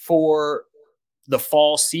picks for the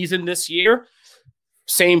fall season this year,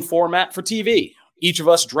 same format for TV. Each of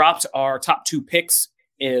us dropped our top 2 picks,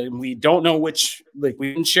 and we don't know which, we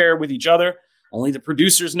didn't share with each other. Only the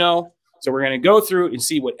producers know. So we're going to go through and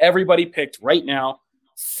see what everybody picked right now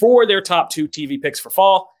for their top 2 TV picks for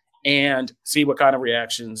fall and see what kind of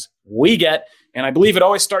reactions we get. And I believe it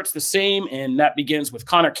always starts the same, and that begins with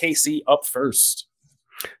Connor Casey up first.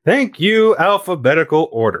 Thank you, alphabetical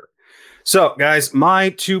order. So, guys,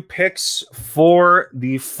 my 2 picks for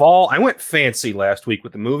the fall. I went fancy last week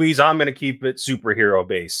with the movies. I'm going to keep it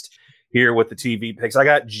superhero-based here with the TV picks. I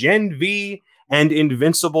got Gen V and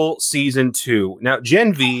Invincible Season 2. Now,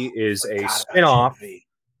 Gen V is a spinoff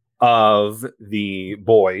of The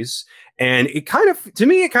Boys. And it kind of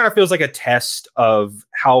feels like a test of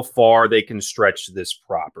how far they can stretch this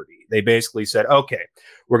property. They basically said, okay,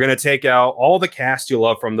 we're going to take out all the cast you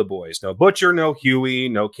love from The Boys. No Butcher, no Huey,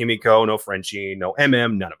 no Kimiko, no Frenchie, no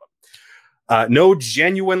MM, none of them. No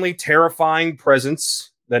genuinely terrifying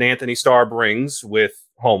presence that Anthony Starr brings with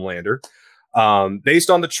Homelander.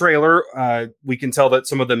 Based on the trailer, we can tell that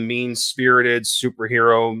some of the mean-spirited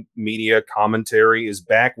superhero media commentary is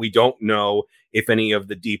back. We don't know if any of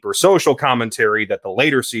the deeper social commentary that the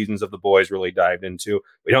later seasons of The Boys really dived into.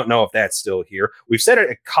 We don't know if that's still here. We've said it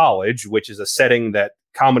at college, which is a setting that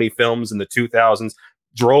comedy films in the 2000s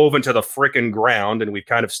drove into the frickin' ground, and we've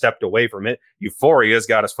kind of stepped away from it. Euphoria's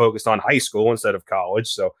got us focused on high school instead of college,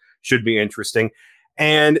 so should be interesting.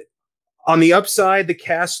 And on the upside, the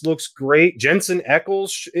cast looks great. Jensen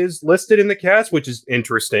Ackles is listed in the cast, which is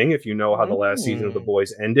interesting if you know how the last season of The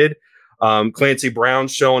Boys ended. Clancy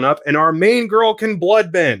Brown's showing up, and our main girl can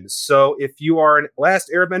bloodbend. So if you are a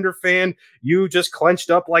Last Airbender fan, you just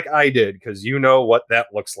clenched up like I did, because you know what that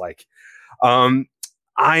looks like.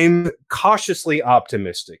 I'm cautiously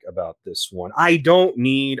optimistic about this one. I don't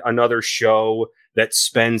need another show that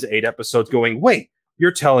spends 8 episodes going, wait,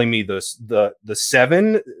 you're telling me the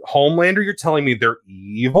 7 Homelander, you're telling me they're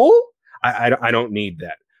evil? I don't need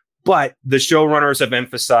that. But the showrunners have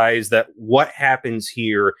emphasized that what happens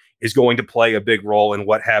here is going to play a big role in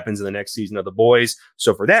what happens in the next season of The Boys.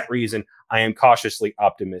 So for that reason, I am cautiously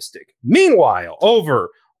optimistic. Meanwhile,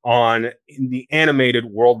 over on the animated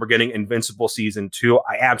world, we're getting Invincible Season 2.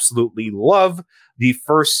 I absolutely love the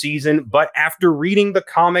first season, but after reading the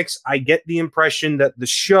comics, I get the impression that the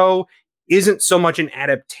show isn't so much an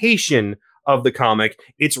adaptation of the comic.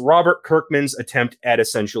 It's Robert Kirkman's attempt at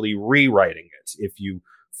essentially rewriting it. If you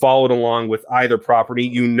followed along with either property,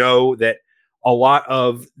 you know that a lot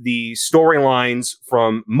of the storylines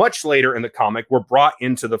from much later in the comic were brought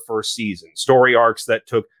into the first season. Story arcs that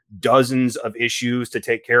took dozens of issues to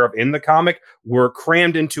take care of in the comic were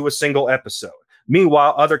crammed into a single episode.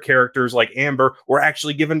 Meanwhile, other characters like Amber were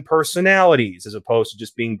actually given personalities as opposed to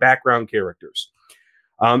just being background characters.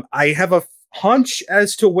 I have a hunch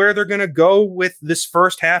as to where they're going to go with this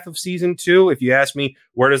first half of season 2. If you ask me,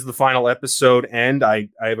 where does the final episode end? I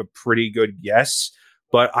have a pretty good guess,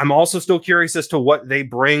 but I'm also still curious as to what they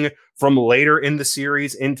bring from later in the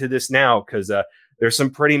series into this now, because there's some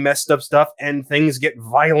pretty messed up stuff and things get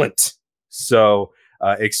violent. So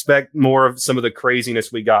expect more of some of the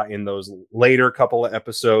craziness we got in those later couple of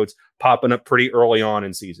episodes popping up pretty early on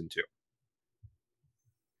in season 2.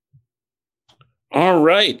 All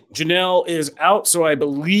right. Janelle is out, so I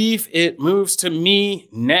believe it moves to me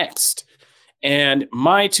next. And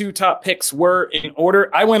my 2 top picks were in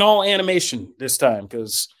order. I went all animation this time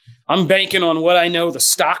because I'm banking on what I know the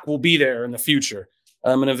stock will be there in the future.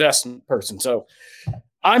 I'm an investment person. So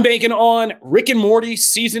I'm banking on Rick and Morty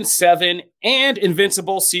Season 7 and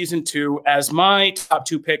Invincible Season 2 as my top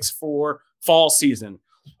 2 picks for fall season.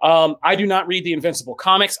 I do not read the Invincible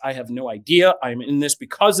comics. I have no idea. I'm in this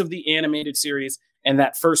because of the animated series and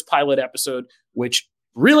that first pilot episode, which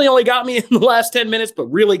really only got me in the last 10 minutes, but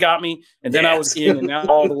really got me. And then I was in and now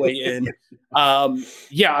all the way in.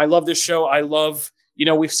 I love this show. I love,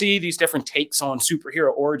 we see these different takes on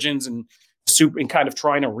superhero origins and kind of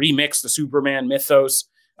trying to remix the Superman mythos.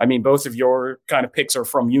 I mean, both of your kind of picks are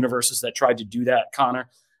from universes that tried to do that, Connor.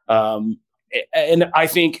 And I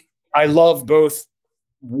think I love both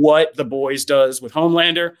what The Boys does with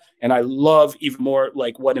Homelander, and I love even more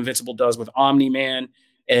like what Invincible does with Omni-Man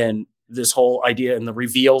and this whole idea and the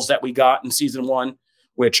reveals that we got in season 1,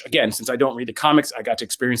 which again, since I don't read the comics, I got to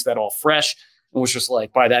experience that all fresh and was just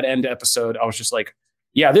like, by that end episode, I was just like,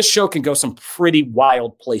 yeah, this show can go some pretty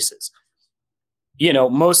wild places.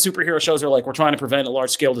 Most superhero shows are like, we're trying to prevent a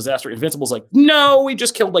large scale disaster. Invincible's like, no, we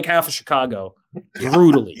just killed like half of Chicago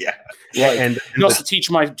brutally. And to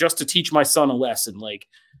teach my son a lesson. Like,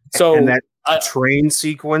 so and that train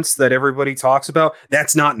sequence that everybody talks about,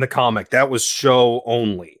 that's not in the comic. That was show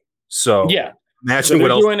only. So yeah, imagine they're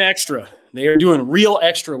what else. Doing extra. They are doing real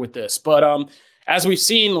extra with this. But as we've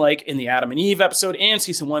seen, like in the Adam and Eve episode and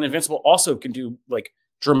season 1, Invincible also can do like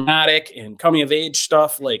dramatic and coming of age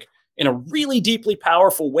stuff, like in a really deeply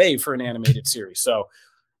powerful way for an animated series. So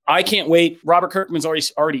I can't wait. Robert Kirkman's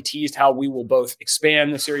already teased how we will both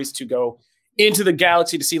expand the series to go into the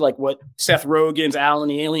galaxy to see like what Seth Rogen's Alan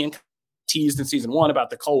the Alien teased in season 1 about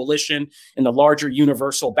the coalition and the larger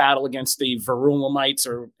universal battle against the Virulamites,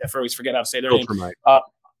 or I always forget how to say their name.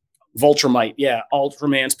 Voltramite. Yeah.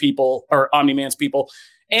 Ultraman's people or Omni-Man's people.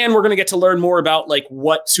 And we're going to get to learn more about like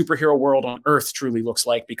what superhero world on Earth truly looks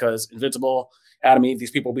like, because Invincible, Adam and Eve,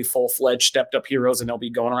 these people will be full-fledged, stepped-up heroes, and they'll be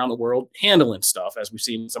going around the world handling stuff, as we've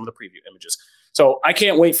seen in some of the preview images. So I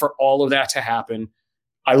can't wait for all of that to happen.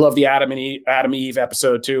 I love the Adam and Eve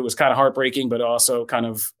episode, too. It was kind of heartbreaking, but also kind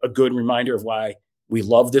of a good reminder of why we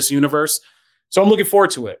love this universe. So I'm looking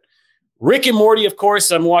forward to it. Rick and Morty, of course,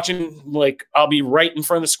 I'm watching, like, I'll be right in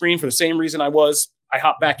front of the screen for the same reason I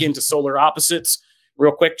hopped back into Solar Opposites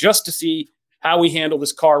real quick just to see how we handle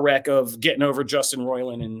this car wreck of getting over Justin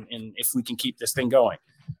Roiland and if we can keep this thing going.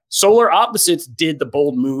 Solar Opposites did the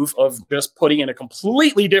bold move of just putting in a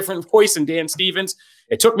completely different voice in Dan Stevens.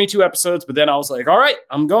 It took me 2 episodes, but then I was like, all right,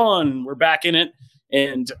 I'm gone. We're back in it,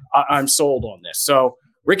 and I'm sold on this. So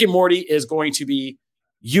Rick and Morty is going to be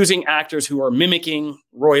using actors who are mimicking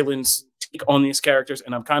Roiland's take on these characters,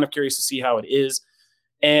 and I'm kind of curious to see how it is.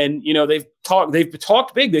 And, they've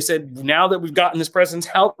talked big. They said, now that we've gotten this president's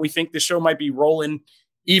help, we think the show might be rolling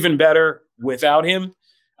even better without him.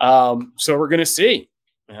 So we're going to see.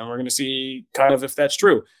 And we're going to see kind of if that's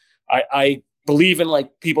true. I believe in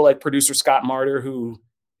like people like producer Scott Martyr, who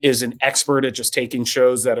is an expert at just taking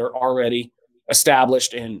shows that are already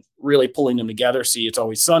established and really pulling them together. See, It's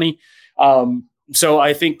Always Sunny. So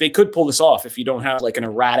I think they could pull this off if you don't have like an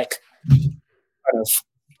erratic kind of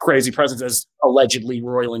crazy presence as allegedly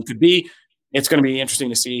Roiland could be. It's going to be interesting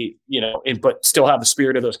to see, but still have the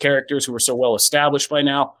spirit of those characters who are so well established by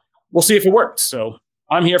now. We'll see if it works. So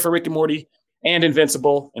I'm here for Rick and Morty and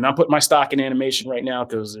Invincible, and I'm putting my stock in animation right now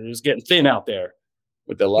because it's getting thin out there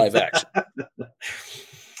with the live action.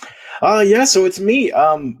 So it's me.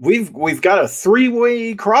 We've got a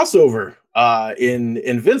 3-way crossover in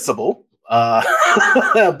Invincible,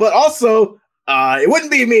 but also it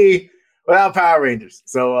wouldn't be me Well, Power Rangers.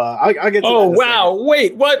 So I'll get to Oh, that in a wow. second.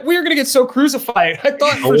 Wait, what? We're going to get so crucified. I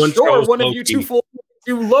thought No for one sure chose one of you two Loki. fools would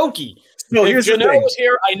do Loki. So If here's the Janelle thing. was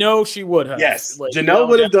here, I know she would have. Yes, Like, Janelle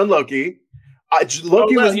would have done Loki.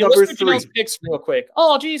 Loki was yeah, number let's do 3. Janelle's picks real quick.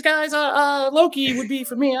 Oh, geez, guys, Loki would be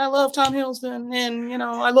for me. I love Tom Hiddleston, and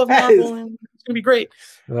I love Marvel, and it's gonna be great.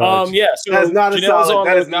 Yeah, so that's not Janelle's on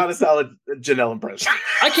that is Loki. not a solid Janelle impression.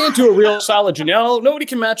 I can't do a real solid Janelle. Nobody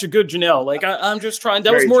can match a good Janelle. Like I'm just trying.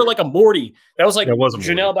 That was Very more true. like a Morty. That was like That was a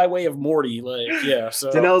Janelle Morty. by way of Morty. Like yeah,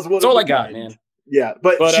 so Janelle's that's all I got, man. Yeah,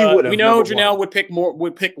 but she would have. We know Janelle would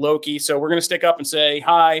pick Loki, so we're gonna stick up and say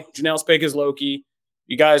hi. Janelle's pick is Loki.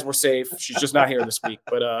 You guys were safe. She's just not here this week.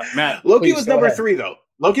 But Matt, Loki was number 3 though.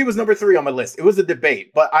 Loki was number 3 on my list. It was a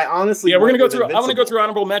debate, but I honestly we're gonna go through. Invincible. I want to go through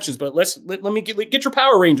honorable mentions, but let me get your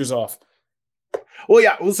Power Rangers off. Well,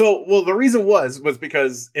 yeah. Well, the reason was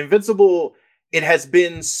because Invincible. It has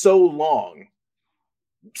been so long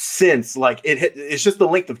since it's just the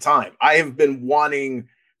length of time. I have been wanting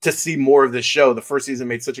to see more of this show. The first season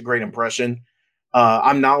made such a great impression.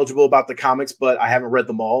 I'm knowledgeable about the comics, but I haven't read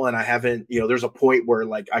them all, and I haven't. There's a point where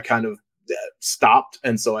I kind of stopped,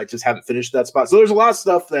 and so I just haven't finished that spot. So there's a lot of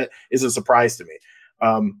stuff that is a surprise to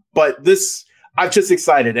me. But this, I'm just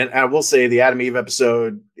excited, and I will say the Adam Eve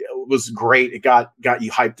episode was great. It got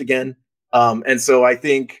you hyped again, and so I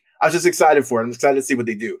think I was just excited for it. I'm excited to see what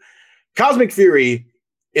they do. Cosmic Fury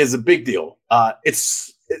is a big deal.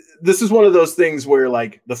 This is one of those things where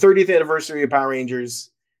the 30th anniversary of Power Rangers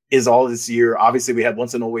is all this year. Obviously, we had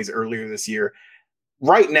Once and Always earlier this year.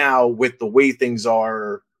 Right now, with the way things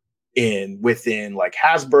are within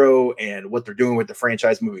Hasbro and what they're doing with the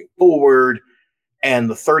franchise moving forward, and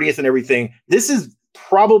the 30th and everything, this is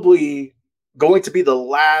probably going to be the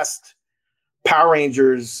last Power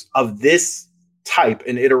Rangers of this type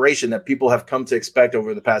and iteration that people have come to expect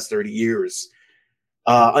over the past 30 years,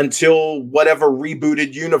 until whatever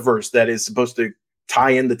rebooted universe that is supposed to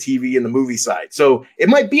tie in the TV and the movie side. So it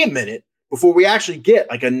might be a minute before we actually get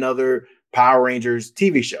another Power Rangers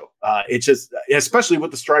TV show. It's just, especially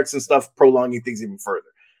with the strikes and stuff, prolonging things even further.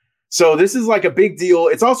 So this is a big deal.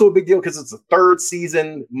 It's also a big deal because it's the 3rd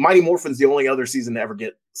season. Mighty Morphin's the only other season to ever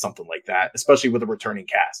get something like that, especially with a returning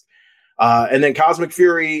cast. And then Cosmic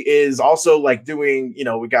Fury is also doing,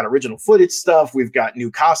 we got original footage stuff. We've got new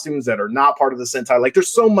costumes that are not part of the Sentai.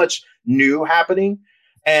 There's so much new happening.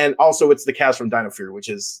 And also it's the cast from Dino Fury, which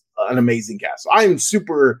is an amazing cast. So I'm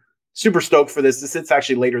super, super stoked for this. This hits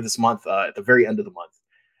actually later this month, at the very end of the month.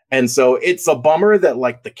 And so it's a bummer that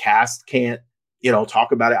the cast can't,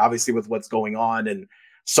 talk about it, obviously, with what's going on and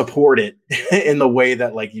support it in the way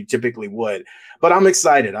that you typically would. But I'm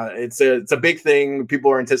excited. It's a big thing.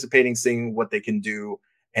 People are anticipating seeing what they can do,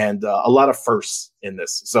 and a lot of firsts in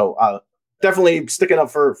this. So definitely sticking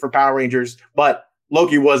up for Power Rangers, but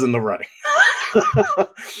Loki was in the running.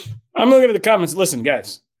 I'm looking at the comments. Listen,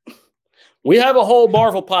 guys, we have a whole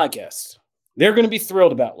Marvel podcast. They're going to be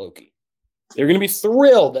thrilled about Loki. They're going to be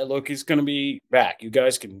thrilled that Loki's going to be back. You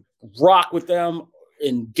guys can rock with them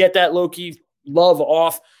and get that Loki love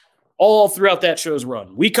off all throughout that show's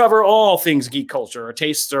run. We cover all things geek culture. Our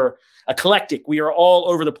tastes are eclectic. We are all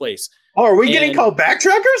over the place. Oh, are we getting called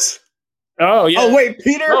backtrackers? Oh, yeah. Oh, wait,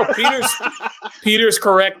 Peter? No, Peter's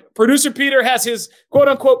correct. Producer Peter has his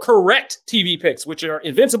quote-unquote correct TV picks, which are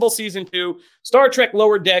Invincible Season 2, Star Trek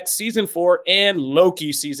Lower Decks Season 4, and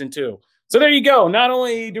Loki Season 2. So there you go. Not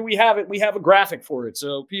only do we have it, we have a graphic for it.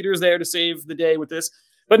 So Peter's there to save the day with this.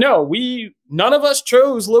 But no, none of us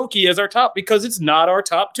chose Loki as our top because it's not our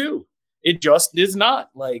top 2. It just is not.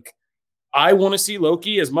 I want to see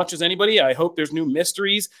Loki as much as anybody. I hope there's new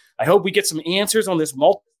mysteries. I hope we get some answers on this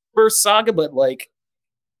multiverse saga, but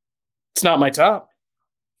it's not my top.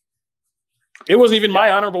 It wasn't even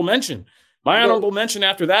my honorable mention. My honorable mention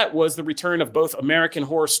after that was the return of both American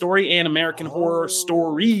Horror Story and American Horror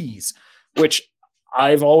Stories, which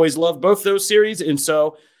I've always loved both those series. And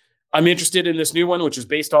so I'm interested in this new one, which is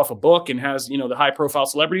based off a book and has, the high profile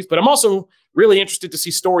celebrities, but I'm also really interested to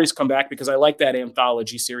see stories come back because I like that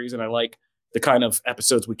anthology series and I like the kind of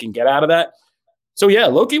episodes we can get out of that. So yeah,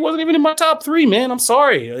 Loki wasn't even in my top 3, man. I'm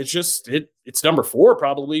sorry. It's just, it's number 4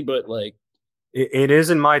 probably, but It is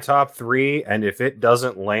in my top 3, and if it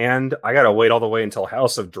doesn't land, I gotta wait all the way until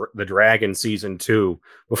House of the Dragon Season 2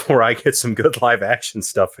 before I get some good live action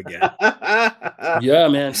stuff again. Yeah,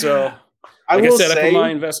 man. So I put my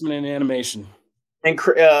investment in animation. And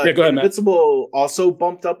go ahead, Invincible also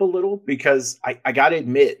bumped up a little because I gotta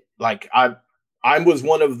admit, I was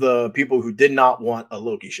one of the people who did not want a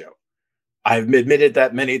Loki show. I've admitted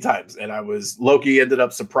that many times, and Loki ended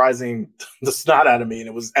up surprising the snot out of me, and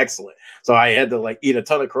it was excellent. So I had to eat a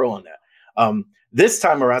ton of crow on that. this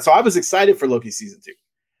time around. So I was excited for Loki season 2.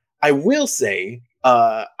 I will say,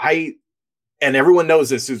 and everyone knows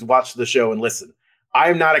this who's watched the show and listened,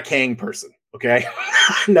 I'm not a Kang person. Okay.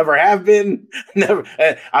 Never have been. Never.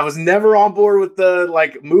 I was never on board with the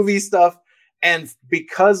like movie stuff. And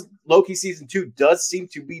because Loki season 2 does seem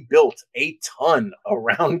to be built a ton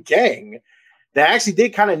around Kang, that actually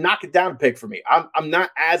did kind of knock it down a peg for me. I'm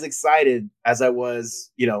not as excited as I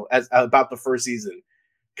was, as about the first season,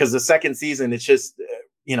 because the second season, it's just,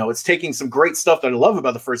 it's taking some great stuff that I love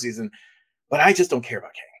about the first season, but I just don't care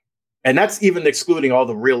about Kang. And that's even excluding all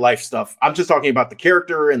the real life stuff. I'm just talking about the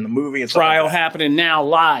character and the movie and trial like happening now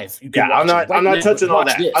live. You can I'm not touching on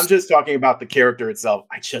that. This. I'm just talking about the character itself.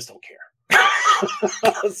 I just don't care.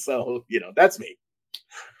 So, that's me.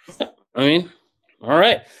 I mean, all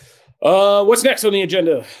right. What's next on the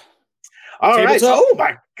agenda? All tabletop? Right. So, oh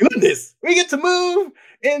my goodness. We get to move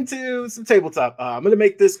into some tabletop. I'm going to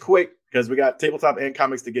make this quick because we got tabletop and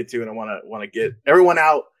comics to get to, and I want to get everyone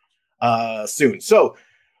out soon. So,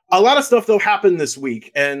 a lot of stuff though happened this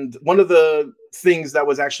week, and one of the things that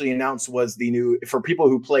was actually announced was the new, for people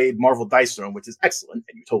who played Marvel Dice Throne, which is excellent,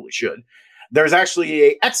 and you totally should. There's actually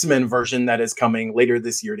a X-Men version that is coming later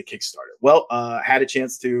this year to Kickstarter. Well, had a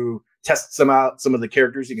chance to test some of the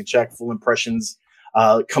characters. You can check full impressions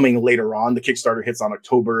coming later on. The Kickstarter hits on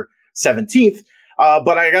October 17th.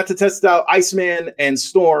 But I got to test out Iceman and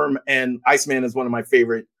Storm, and Iceman is one of my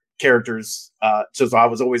favorite characters. So I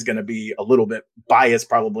was always going to be a little bit biased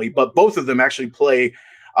probably, but both of them actually play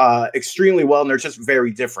extremely well, and they're just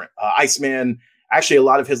very different. Iceman, actually a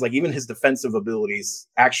lot of his, like even his defensive abilities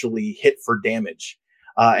actually hit for damage.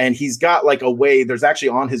 And he's got like a way, there's actually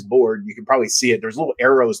on his board, you can probably see it, there's little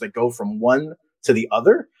arrows that go from one to the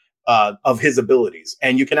other of his abilities.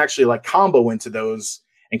 And you can actually like combo into those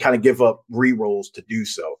and kind of give up rerolls to do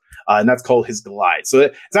so. And that's called his Glide. So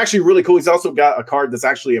it's actually really cool. He's also got a card that's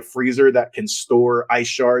actually a freezer that can store ice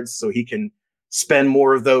shards, so he can spend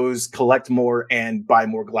more of those, collect more, and buy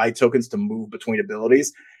more Glide tokens to move between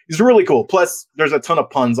abilities. He's really cool. Plus, there's a ton of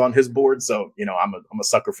puns on his board, so I'm a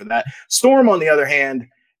sucker for that. Storm, on the other hand,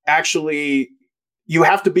 actually, you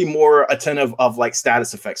have to be more attentive of like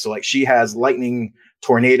status effects. So like she has lightning,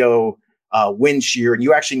 tornado, wind shear, and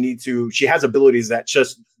you actually need to, she has abilities that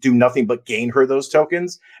just do nothing but gain her those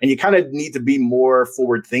tokens, and you kind of need to be more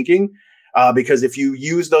forward thinking because if you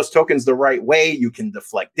use those tokens the right way, you can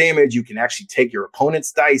deflect damage, you can actually take your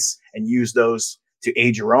opponent's dice and use those to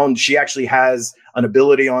aid your own. She actually has an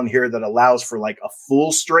ability on here that allows for like a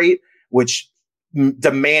full straight, which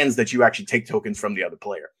demands that you actually take tokens from the other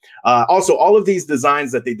player. Also, all of these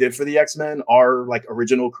designs that they did for the X-Men are like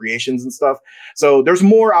original creations and stuff. So there's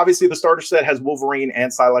more. Obviously, the starter set has Wolverine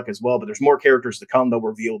and Psylocke as well, but there's more characters to come. They'll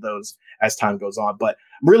reveal those as time goes on. But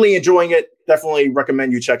I'm really enjoying it. Definitely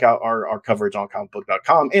recommend you check out our coverage on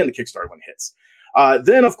comicbook.com and the Kickstarter when it hits.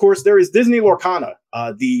 Then, of course, there is Disney Lorcana,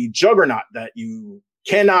 the juggernaut that you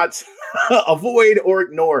cannot avoid or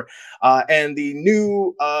ignore. And the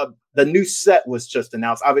new set was just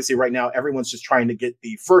announced. Obviously, right now, everyone's just trying to get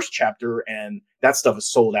the first chapter, and that stuff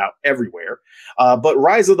is sold out everywhere. But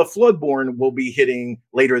Rise of the Floodborn will be hitting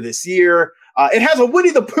later this year. It has a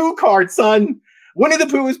Winnie the Pooh card, son. Winnie the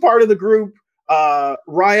Pooh is part of the group.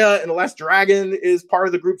 Raya and the Last Dragon is part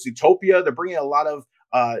of the group. Zootopia. They're bringing a lot of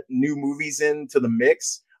new movies into the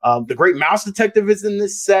mix. The Great Mouse Detective is in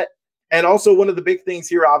this set. And also one of the big things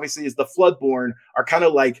here, obviously, is the Floodborn are kind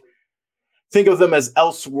of like, think of them as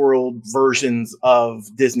Elseworld versions of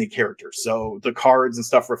Disney characters. So the cards and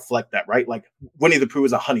stuff reflect that, right? Like Winnie the Pooh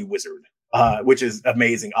is a honey wizard, which is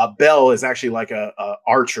amazing. Belle is actually like a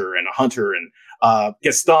archer and a hunter, and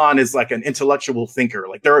Gaston is like an intellectual thinker.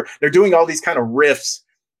 Like they're doing all these kind of riffs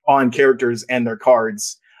on characters and their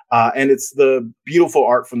cards, and it's the beautiful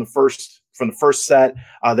art from the first set.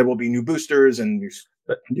 There will be new boosters and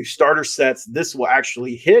new starter sets. This will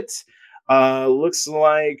actually hit. Looks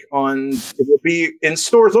like it will be in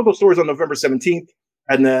stores, local stores on November 17th,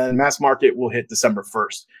 and then mass market will hit December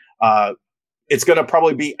 1st. It's going to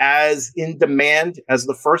probably be as in demand as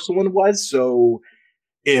the first one was. So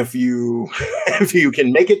if you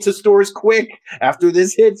can make it to stores quick after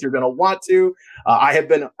this hits, you're going to want to. I have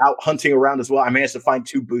been out hunting around as well. I managed to find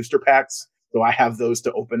 2 booster packs, so I have those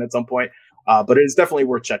to open at some point. But it is definitely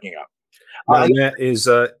worth checking out. That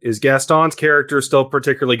is Gaston's character still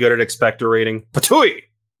particularly good at expectorating? Patooey!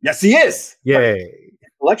 Yes, he is. Yay!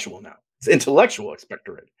 Intellectual now. It's intellectual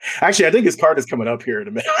expectorate. Actually, I think his card is coming up here in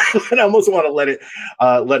a minute, and I almost want to let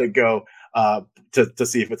it go to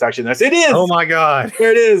see if it's actually nice. It is. Oh my god!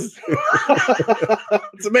 There it is.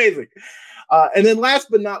 It's amazing. And then last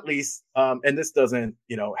but not least, and this doesn't,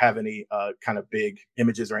 have any kind of big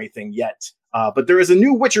images or anything yet, but there is a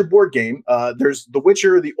new Witcher board game. There's The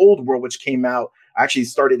Witcher, the Old World, which came out, actually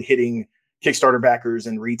started hitting Kickstarter backers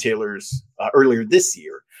and retailers earlier this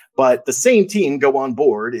year. But the same team, Go On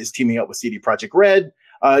Board, is teaming up with CD Projekt Red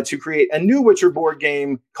to create a new Witcher board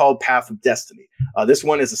game called Path of Destiny. This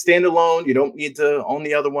one is a standalone. You don't need to own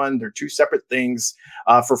the other one. They're two separate things.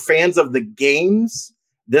 For fans of the games,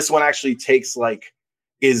 this one actually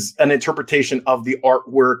is an interpretation of the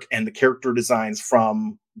artwork and the character designs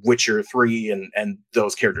from Witcher 3 and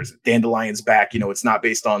those characters. Dandelion's back. It's not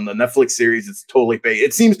based on the Netflix series. It's totally based.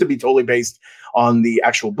 It seems to be totally based on the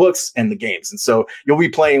actual books and the games. And so you'll be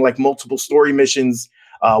playing like multiple story missions,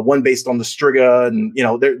 one based on the Striga, and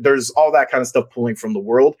there's all that kind of stuff pulling from the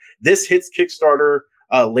world. This hits Kickstarter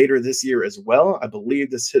later this year as well. I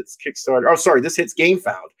believe this hits Kickstarter. Oh, sorry, this hits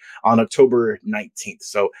GameFound on October 19th.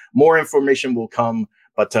 So more information will come,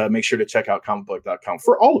 but make sure to check out comicbook.com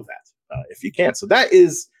for all of that if you can. So that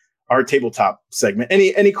is our tabletop segment.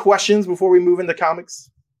 Any questions before we move into comics?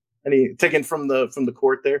 Any taken from the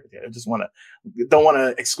court there? Yeah, I just don't want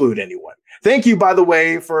to exclude anyone. Thank you, by the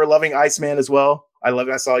way, for loving Iceman as well. I love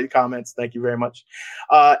it. I saw your comments. Thank you very much.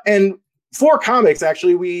 And for comics,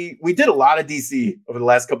 actually, we did a lot of DC over the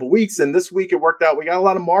last couple of weeks, and this week it worked out. We got a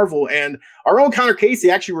lot of Marvel, and our own Connor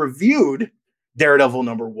Casey actually reviewed Daredevil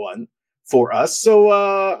 #1 for us. So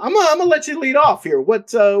I'm gonna let you lead off here. What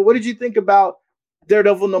did you think about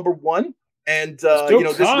Daredevil #1? And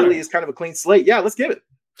this really is kind of a clean slate. Yeah, let's give it.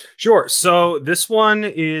 Sure. So this one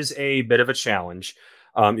is a bit of a challenge.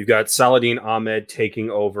 You've got Saladin Ahmed taking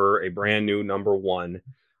over a brand new #1.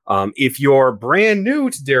 If you're brand new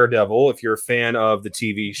to Daredevil, if you're a fan of the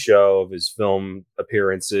TV show, of his film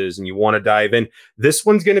appearances, and you want to dive in, this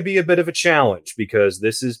one's going to be a bit of a challenge because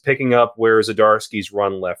this is picking up where Zdarsky's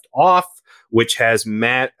run left off, which has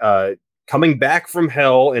Matt coming back from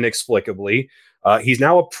hell inexplicably. He's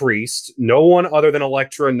now a priest. No one other than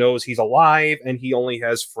Elektra knows he's alive, and he only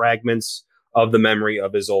has fragments of the memory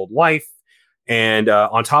of his old life. And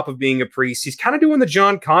on top of being a priest, he's kind of doing the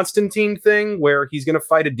John Constantine thing where he's going to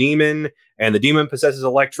fight a demon, and the demon possesses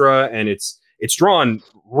Elektra, and it's drawn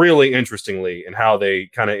really interestingly in how they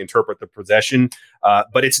kind of interpret the possession.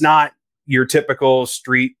 But it's not your typical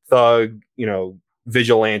street thug,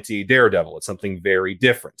 vigilante Daredevil. It's something very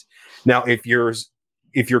different. Now, if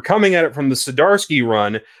you're coming at it from the Zdarsky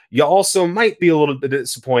run, you also might be a little bit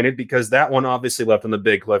disappointed because that one obviously left on the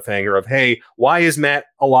big cliffhanger of, hey, why is Matt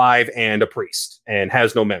alive and a priest and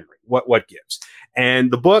has no memory? What gives?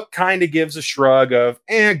 And the book kind of gives a shrug of,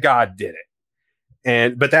 God did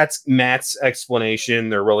it. But that's Matt's explanation.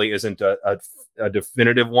 There really isn't a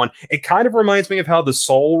definitive one. It kind of reminds me of how the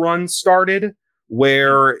Soul run started,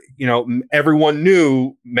 where, everyone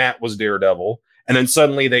knew Matt was Daredevil. And then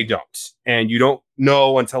suddenly they don't. And you don't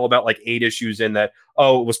know until about 8 issues in that,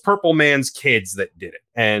 it was Purple Man's kids that did it.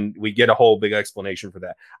 And we get a whole big explanation for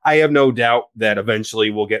that. I have no doubt that eventually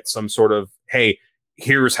we'll get some sort of, hey,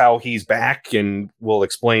 here's how he's back. And we'll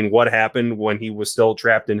explain what happened when he was still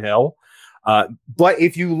trapped in hell. But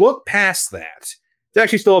if you look past that, it's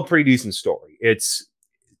actually still a pretty decent story. It's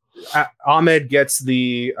Ahmed gets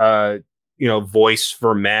the voice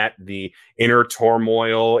for Matt, the inner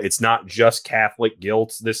turmoil. It's not just Catholic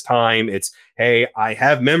guilt this time. It's, hey, I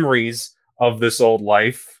have memories of this old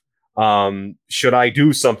life. Should I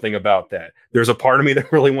do something about that? There's a part of me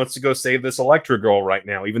that really wants to go save this Elektra girl right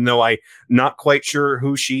now, even though I'm not quite sure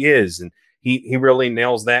who she is. And he really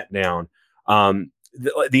nails that down.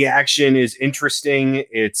 The action is interesting.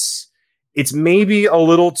 It's maybe a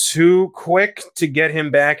little too quick to get him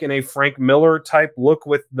back in a Frank Miller type look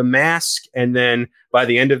with the mask. And then by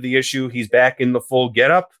the end of the issue, he's back in the full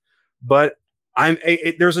getup. But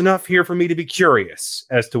there's enough here for me to be curious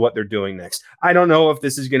as to what they're doing next. I don't know if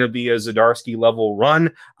this is going to be a Zdarsky level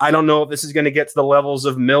run. I don't know if this is going to get to the levels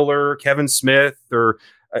of Miller, Kevin Smith, or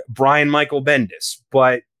Brian Michael Bendis,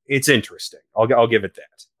 but it's interesting. I'll give it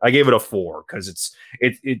that. I gave it a 4 because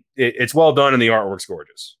it's well done and the artwork's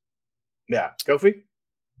gorgeous. Yeah, Kofi?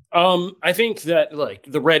 I think that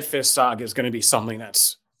the Red Fist saga is going to be something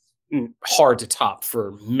that's hard to top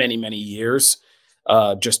for many, many years,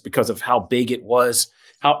 just because of how big it was,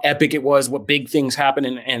 how epic it was, what big things happened,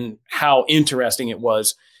 and how interesting it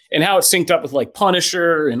was, and how it synced up with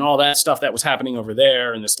Punisher and all that stuff that was happening over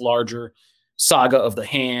there, and this larger saga of the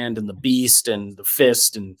Hand and the Beast and the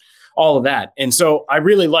Fist and all of that. And so I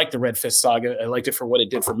really liked the Red Fist saga. I liked it for what it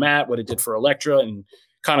did for Matt, what it did for Elektra, and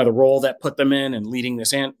kind of the role that put them in and leading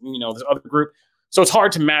this other group. So it's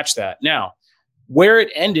hard to match that. Now, where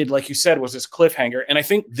it ended, like you said, was this cliffhanger. And I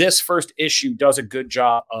think this first issue does a good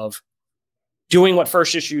job of doing what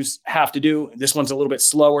first issues have to do. This one's a little bit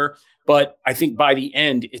slower, but I think by the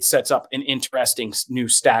end, it sets up an interesting new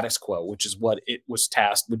status quo, which is what it was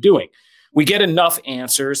tasked with doing. We get enough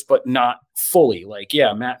answers, but not fully. Like,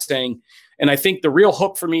 yeah, Matt saying, and I think the real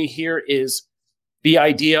hook for me here is the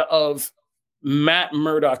idea of Matt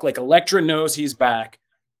Murdock. Like, Elektra knows he's back.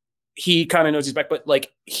 He kind of knows he's back, but like,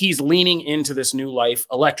 he's leaning into this new life.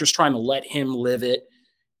 Elektra's trying to let him live it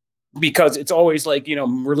because it's always like, you know,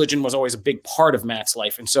 religion was always a big part of Matt's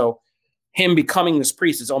life. And so him becoming this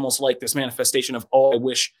priest is almost like this manifestation of, oh, I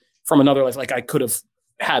wish from another life, like I could have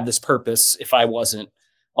had this purpose if I wasn't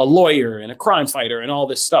a lawyer and a crime fighter and all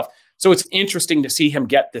this stuff. So it's interesting to see him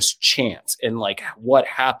get this chance and like what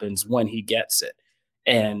happens when he gets it.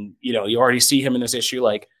 And, you know, you already see him in this issue,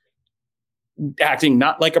 like acting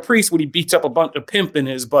not like a priest when he beats up a bunch of pimp and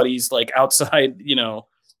his buddies, like outside, you know,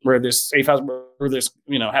 where this safe house, where this,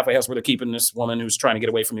 you know, halfway house where they're keeping this woman who's trying to get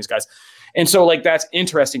away from these guys. And so like, that's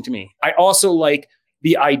interesting to me. I also like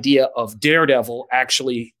the idea of Daredevil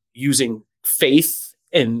actually using faith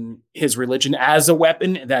in his religion as a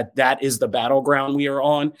weapon, that is the battleground we are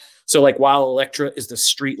on. So like, while Elektra is the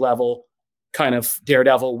street level kind of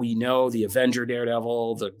Daredevil, we know the Avenger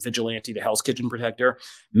Daredevil, the vigilante, the Hell's Kitchen protector,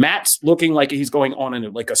 Matt's looking like he's going on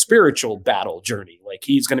in like a spiritual battle journey. Like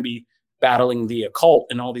he's going to be battling the occult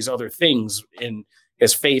and all these other things. And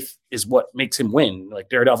his faith is what makes him win. Like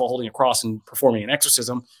Daredevil holding a cross and performing an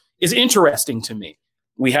exorcism is interesting to me.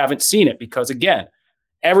 We haven't seen it because, again,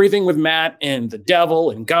 everything with Matt and the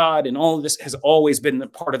devil and God and all of this has always been the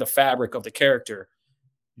part of the fabric of the character,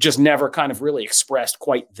 just never kind of really expressed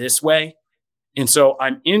quite this way. And so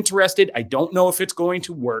I'm interested. I don't know if it's going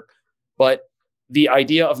to work, but the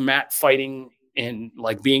idea of Matt fighting and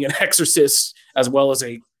like being an exorcist as well as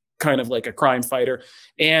a kind of like a crime fighter,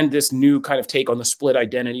 and this new kind of take on the split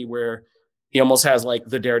identity where he almost has like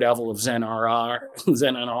the Daredevil of Zen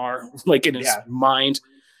NR, like in his mind,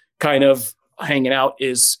 kind of hanging out,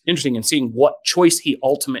 is interesting, and seeing what choice he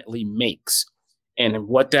ultimately makes and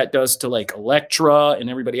what that does to like Elektra and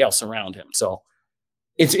everybody else around him. So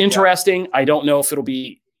it's interesting. I don't know if it'll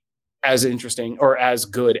be as interesting or as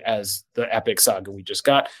good as the epic saga we just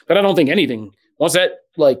got, but I don't think anything, once that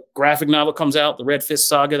like graphic novel comes out, the Red Fist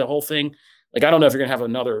saga, the whole thing, like, I don't know if you're gonna have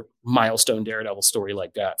another milestone Daredevil story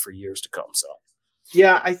like that for years to come. So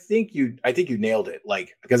yeah, I think you nailed it.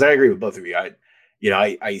 Like, because I agree with both of you. I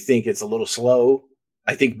think it's a little slow.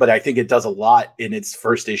 But I think it does a lot in its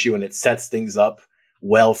first issue, and it sets things up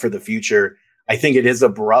well for the future. I think it is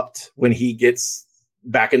abrupt when he gets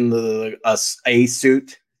back in the A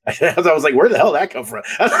suit. I was like, where the hell did that come from?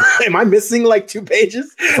 Am I missing like 2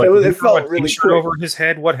 pages? Like, it felt really quick. Over his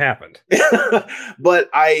head. What happened? But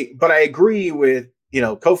I agree with, you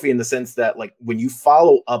know, Kofi in the sense that like when you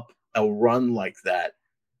follow up a run like that,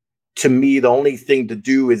 to me, the only thing to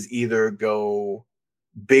do is either go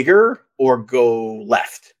bigger or go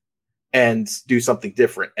left and do something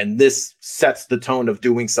different. And this sets the tone of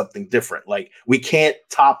doing something different. Like, we can't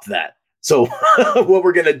top that. So what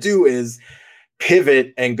we're going to do is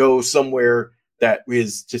pivot and go somewhere that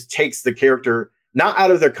is just takes the character not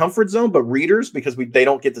out of their comfort zone, but readers, because they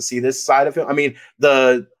don't get to see this side of him. I mean,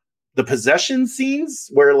 the possession scenes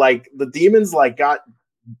where like the demons like got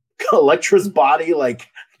Elektra's body, like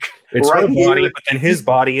it's right her body, but then his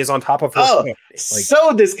body is on top of her. Like,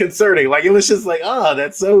 so disconcerting. Like, it was just like, oh,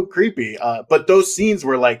 that's so creepy. But those scenes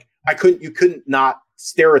were like, you couldn't not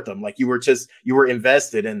stare at them. Like, you were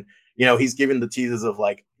invested, and you know, he's giving the teases of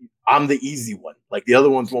like, I'm the easy one. Like, the other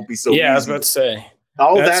ones won't be so easy. I was about to say.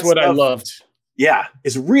 That's what I loved. Yeah,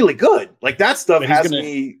 it's really good. Like, that stuff has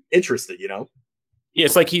me interested, you know? Yeah,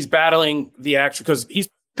 it's like he's battling the actual, because he's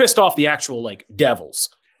pissed off the actual like devils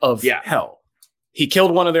of hell. He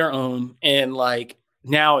killed one of their own, and like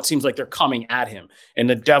now it seems like they're coming at him. And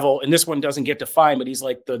the devil, and this one doesn't get defined, but he's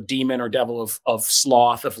like the demon or devil of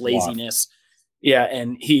sloth, of laziness. Yeah,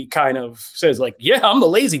 and he kind of says like, yeah, I'm the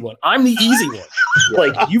lazy one. I'm the easy one.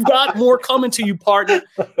 Like, you've got more coming to you, partner.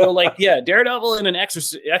 So like, yeah, Daredevil in an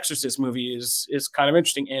Exorcist movie is kind of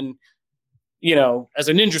interesting. And, you know, as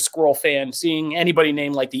a Ninja Scroll fan, seeing anybody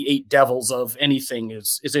named like the 8 devils of anything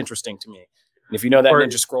is interesting to me. And if you know that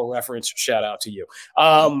Ninja Scroll reference, shout out to you.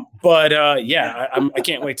 I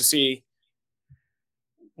can't wait to see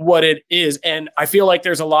what it is. And I feel like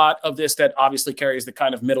there's a lot of this that obviously carries the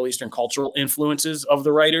kind of Middle Eastern cultural influences of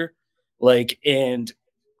the writer. Like, and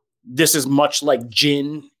this is much like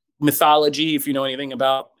jinn mythology, if you know anything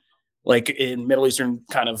about like in Middle Eastern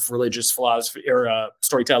kind of religious philosophy or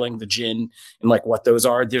storytelling, the jinn and like what those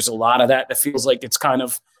are. There's a lot of that feels like it's kind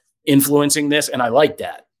of influencing this. And I like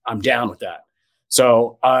that. I'm down with that.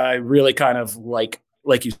 So I really kind of like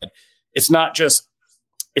you said, it's not just,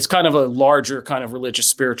 it's kind of a larger kind of religious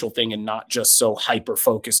spiritual thing and not just so hyper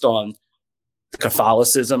focused on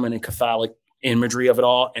Catholicism and the Catholic imagery of it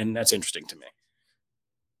all. And that's interesting to me.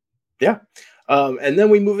 Yeah. And then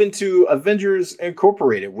we move into Avengers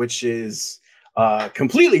Incorporated, which is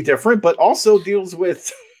completely different, but also deals with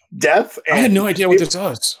death. And I had no idea what this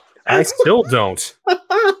was. I still don't.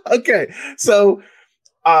 Okay. So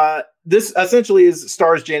this essentially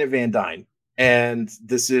stars Janet Van Dyne. And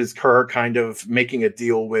this is her kind of making a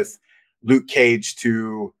deal with Luke Cage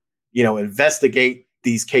to, investigate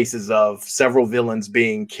these cases of several villains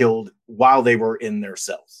being killed while they were in their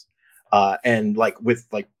cells. And with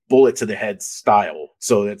bullet to the head style.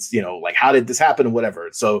 So it's, how did this happen and whatever.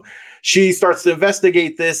 So she starts to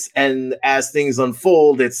investigate this. And as things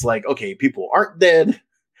unfold, it's like, okay, people aren't dead.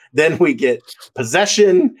 Then we get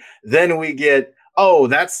possession. Then we get, oh,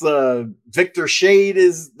 that's Victor Shade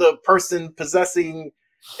is the person possessing,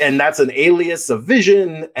 and that's an alias of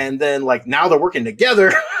Vision. And then now they're working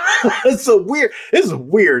together. It's so weird. This is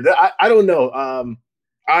weird. I don't know.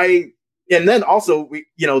 And then also we,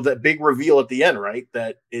 the big reveal at the end, right?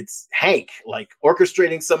 That it's Hank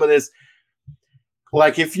orchestrating some of this.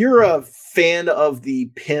 If you're a fan of the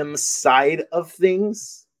Pym side of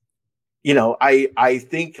things, I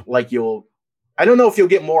think I don't know if you'll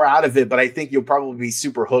get more out of it, but I think you'll probably be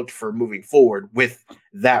super hooked for moving forward with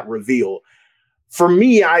that reveal. For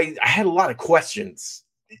me, I had a lot of questions.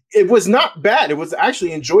 It was not bad. It was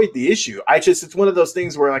actually enjoyed the issue. It's one of those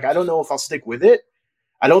things where I don't know if I'll stick with it.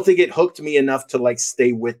 I don't think it hooked me enough to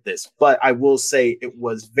stay with this, but I will say it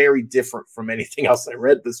was very different from anything else I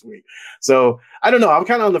read this week. So I don't know. I'm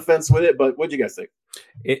kind of on the fence with it, but what do you guys think?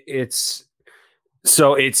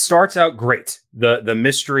 So it starts out great. The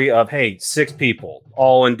mystery of, hey, 6 people,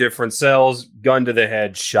 all in different cells, gun to the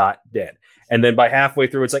head, shot, dead. And then by halfway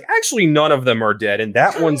through, it's actually none of them are dead. And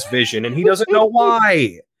that one's Vision, and he doesn't know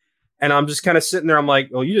why. And I'm just kind of sitting there. I'm like,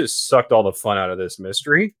 well, you just sucked all the fun out of this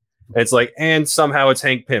mystery. And it's and somehow it's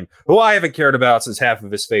Hank Pym, who I haven't cared about since half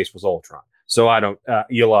of his face was Ultron. So I don't,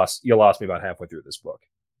 you lost me about halfway through this book.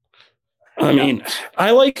 I mean,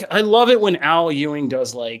 I love it when Al Ewing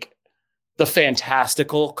does the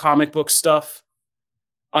fantastical comic book stuff.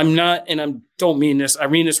 I'm not, and I don't mean this, I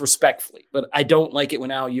mean this respectfully, but I don't like it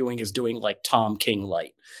when Al Ewing is doing Tom King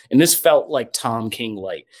light. And this felt like Tom King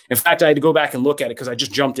light. In fact, I had to go back and look at it because I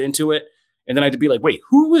just jumped into it. And then I had to be wait,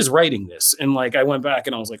 who is writing this? And I went back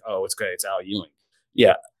and I was oh, it's okay. It's Al Ewing.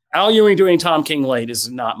 Yeah. Al Ewing doing Tom King light is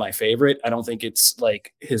not my favorite. I don't think it's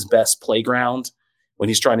his best playground when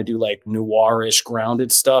he's trying to do noirish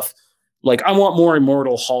grounded stuff. I want more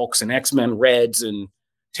Immortal Hulks and X-Men Reds and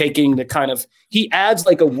taking the kind of, he adds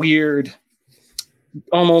a weird,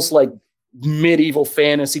 almost medieval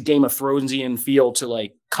fantasy Game of Thronesian feel to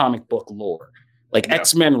comic book lore.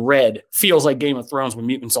 X-Men Red feels like Game of Thrones with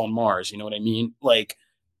mutants on Mars. You know what I mean?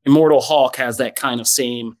 Immortal Hulk has that kind of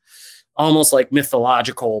same, almost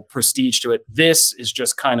mythological prestige to it. This is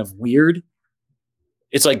just kind of weird.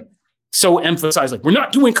 It's so emphasized, we're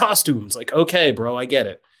not doing costumes. Okay, bro, I get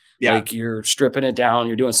it. Yeah. You're stripping it down.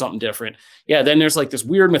 You're doing something different. Yeah. Then there's this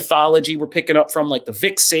weird mythology we're picking up from the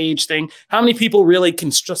Vic Sage thing. How many people really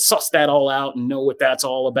can just suss that all out and know what that's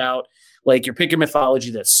all about? You're picking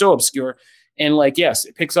mythology that's so obscure. And yes,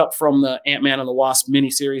 it picks up from the Ant-Man and the Wasp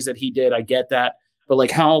miniseries that he did. I get that.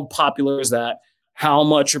 But how popular is that? How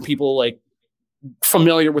much are people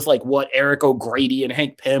familiar with what Eric O'Grady and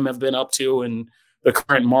Hank Pym have been up to in the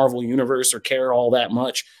current Marvel universe or care all that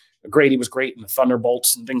much? Grady was great in the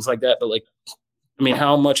Thunderbolts and things like that. But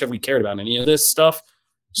how much have we cared about any of this stuff?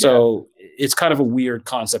 So it's kind of a weird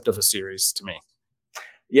concept of a series to me.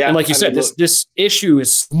 Yeah. And you said, this issue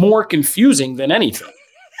is more confusing than anything.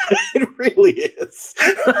 It really is.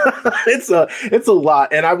 It's a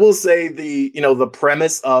lot. And I will say the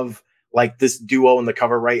premise of this duo in the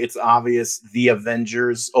cover, right? It's obvious the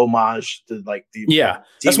Avengers homage to the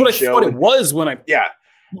that's what I thought it was when I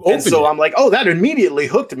and so I'm oh, that immediately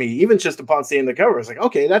hooked me, even just upon seeing the cover. It's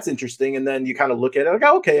okay, that's interesting. And then you kind of look at it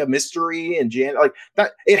okay, a mystery and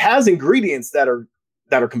that. It has ingredients that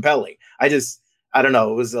are compelling. I don't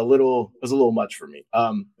know. It was a little much for me.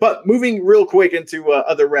 But moving real quick into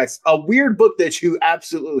other Rex, a weird book that you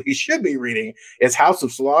absolutely should be reading is House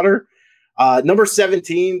of Slaughter. Number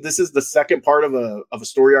 17. This is the second part of a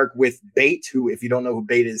story arc with Bait, who, if you don't know who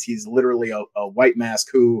Bait is, he's literally a white mask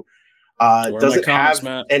who doesn't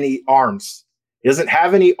have any arms. He doesn't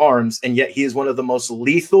have any arms, and yet he is one of the most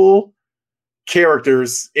lethal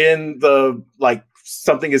characters in the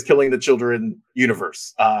something is killing the children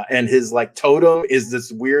universe. And his totem is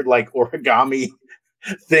this weird origami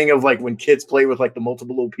thing of when kids play with the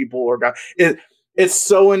multiple little people origami. It's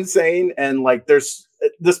so insane, and like this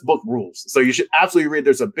book rules. So you should absolutely read.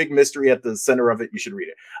 There's a big mystery at the center of it. You should read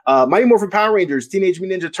it. Mighty Morphin Power Rangers Teenage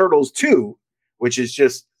Mutant Ninja Turtles 2, which is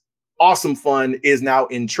just awesome fun, is now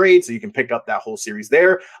in trade, so you can pick up that whole series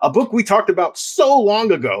there. A book we talked about so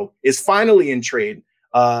long ago is finally in trade.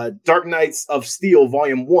 Dark Knights of Steel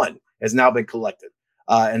Volume 1 has now been collected.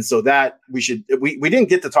 And so that we didn't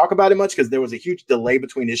get to talk about it much because there was a huge delay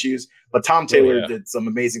between issues, but Tom Taylor did some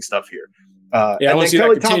amazing stuff here. I want to see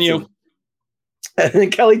that continue. And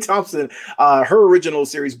then Kelly Thompson, her original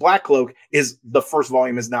series, Black Cloak, is the first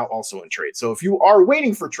volume is now also in trade. So if you are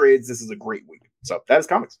waiting for trades, this is a great week. So that is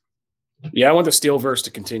comics. Yeah, I want the Steelverse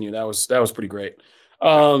to continue. That was pretty great.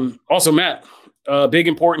 Also, Matt, big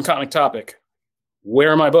important comic topic.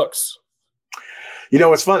 Where are my books? You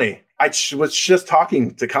know, it's funny. I was just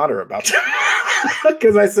talking to Connor about that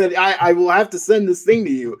because I said I will have to send this thing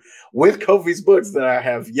to you with Kofi's books that I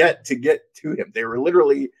have yet to get to him. They were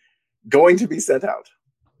literally going to be sent out.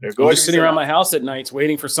 I'm just sitting around my house at nights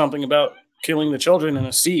waiting for something about killing the children in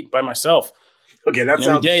a seat by myself. Okay, that sounds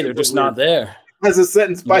every day they're just not there. As a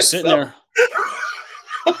sentence by sitting there.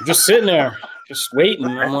 I'm just sitting there, just waiting.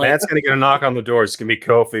 I'm like, Matt's gonna get a knock on the door. It's gonna be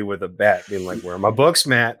Kofi with a bat, being like, "Where are my books,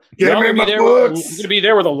 Matt?" I'm gonna be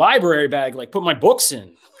there with a library bag, like put my books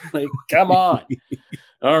in. Like, come on.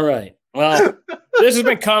 All right. Well, this has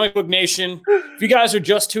been Comic Book Nation. If you guys are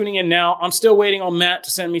just tuning in now, I'm still waiting on Matt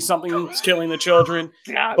to send me something that's killing the children.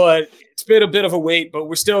 But it's been a bit of a wait, but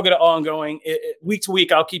we're still going to ongoing. Week to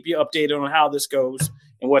week, I'll keep you updated on how this goes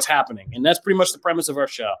and what's happening. And that's pretty much the premise of our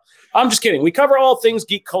show. I'm just kidding. We cover all things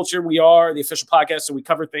geek culture. We are the official podcast, so we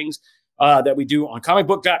cover things that we do on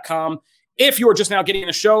comicbook.com. If you are just now getting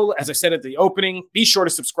the show, as I said at the opening, be sure to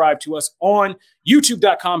subscribe to us on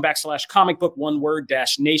youtube.com/comicbook, one word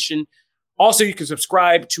 -nation. Also, you can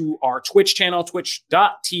subscribe to our Twitch channel,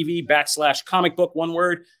 twitch.tv/comicbook, one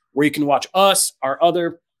word, where you can watch us, our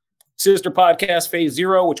other sister podcast, Phase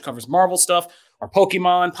Zero, which covers Marvel stuff, our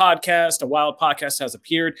Pokemon podcast, A Wild Podcast has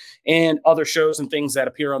appeared, and other shows and things that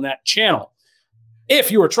appear on that channel. If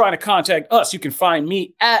you are trying to contact us, you can find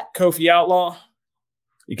me at Kofi Outlaw.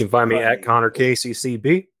 You can find me at Connor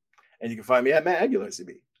KCCB. And you can find me at Matt Aguilar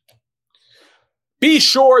CB. Be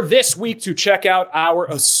sure this week to check out our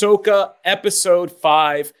Ahsoka Episode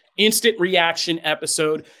 5 instant reaction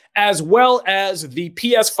episode, as well as the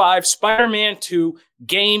PS5 Spider-Man 2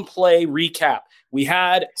 gameplay recap. We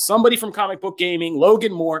had somebody from Comic Book Gaming,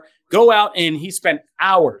 Logan Moore, go out and he spent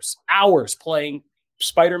hours playing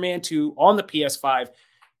Spider-Man 2 on the PS5.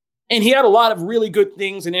 And he had a lot of really good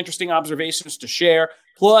things and interesting observations to share.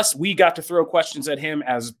 Plus, we got to throw questions at him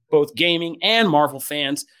as both gaming and Marvel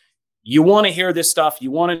fans. You want to hear this stuff.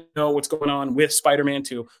 You want to know what's going on with Spider-Man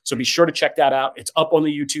 2. So be sure to check that out. It's up on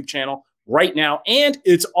the YouTube channel right now. And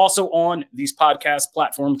it's also on these podcast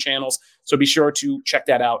platform channels. So be sure to check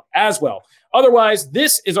that out as well. Otherwise,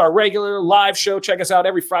 this is our regular live show. Check us out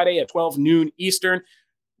every Friday at 12 noon Eastern.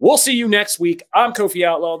 We'll see you next week. I'm Kofi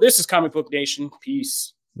Outlaw. This is Comic Book Nation.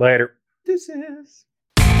 Peace. Later. This is...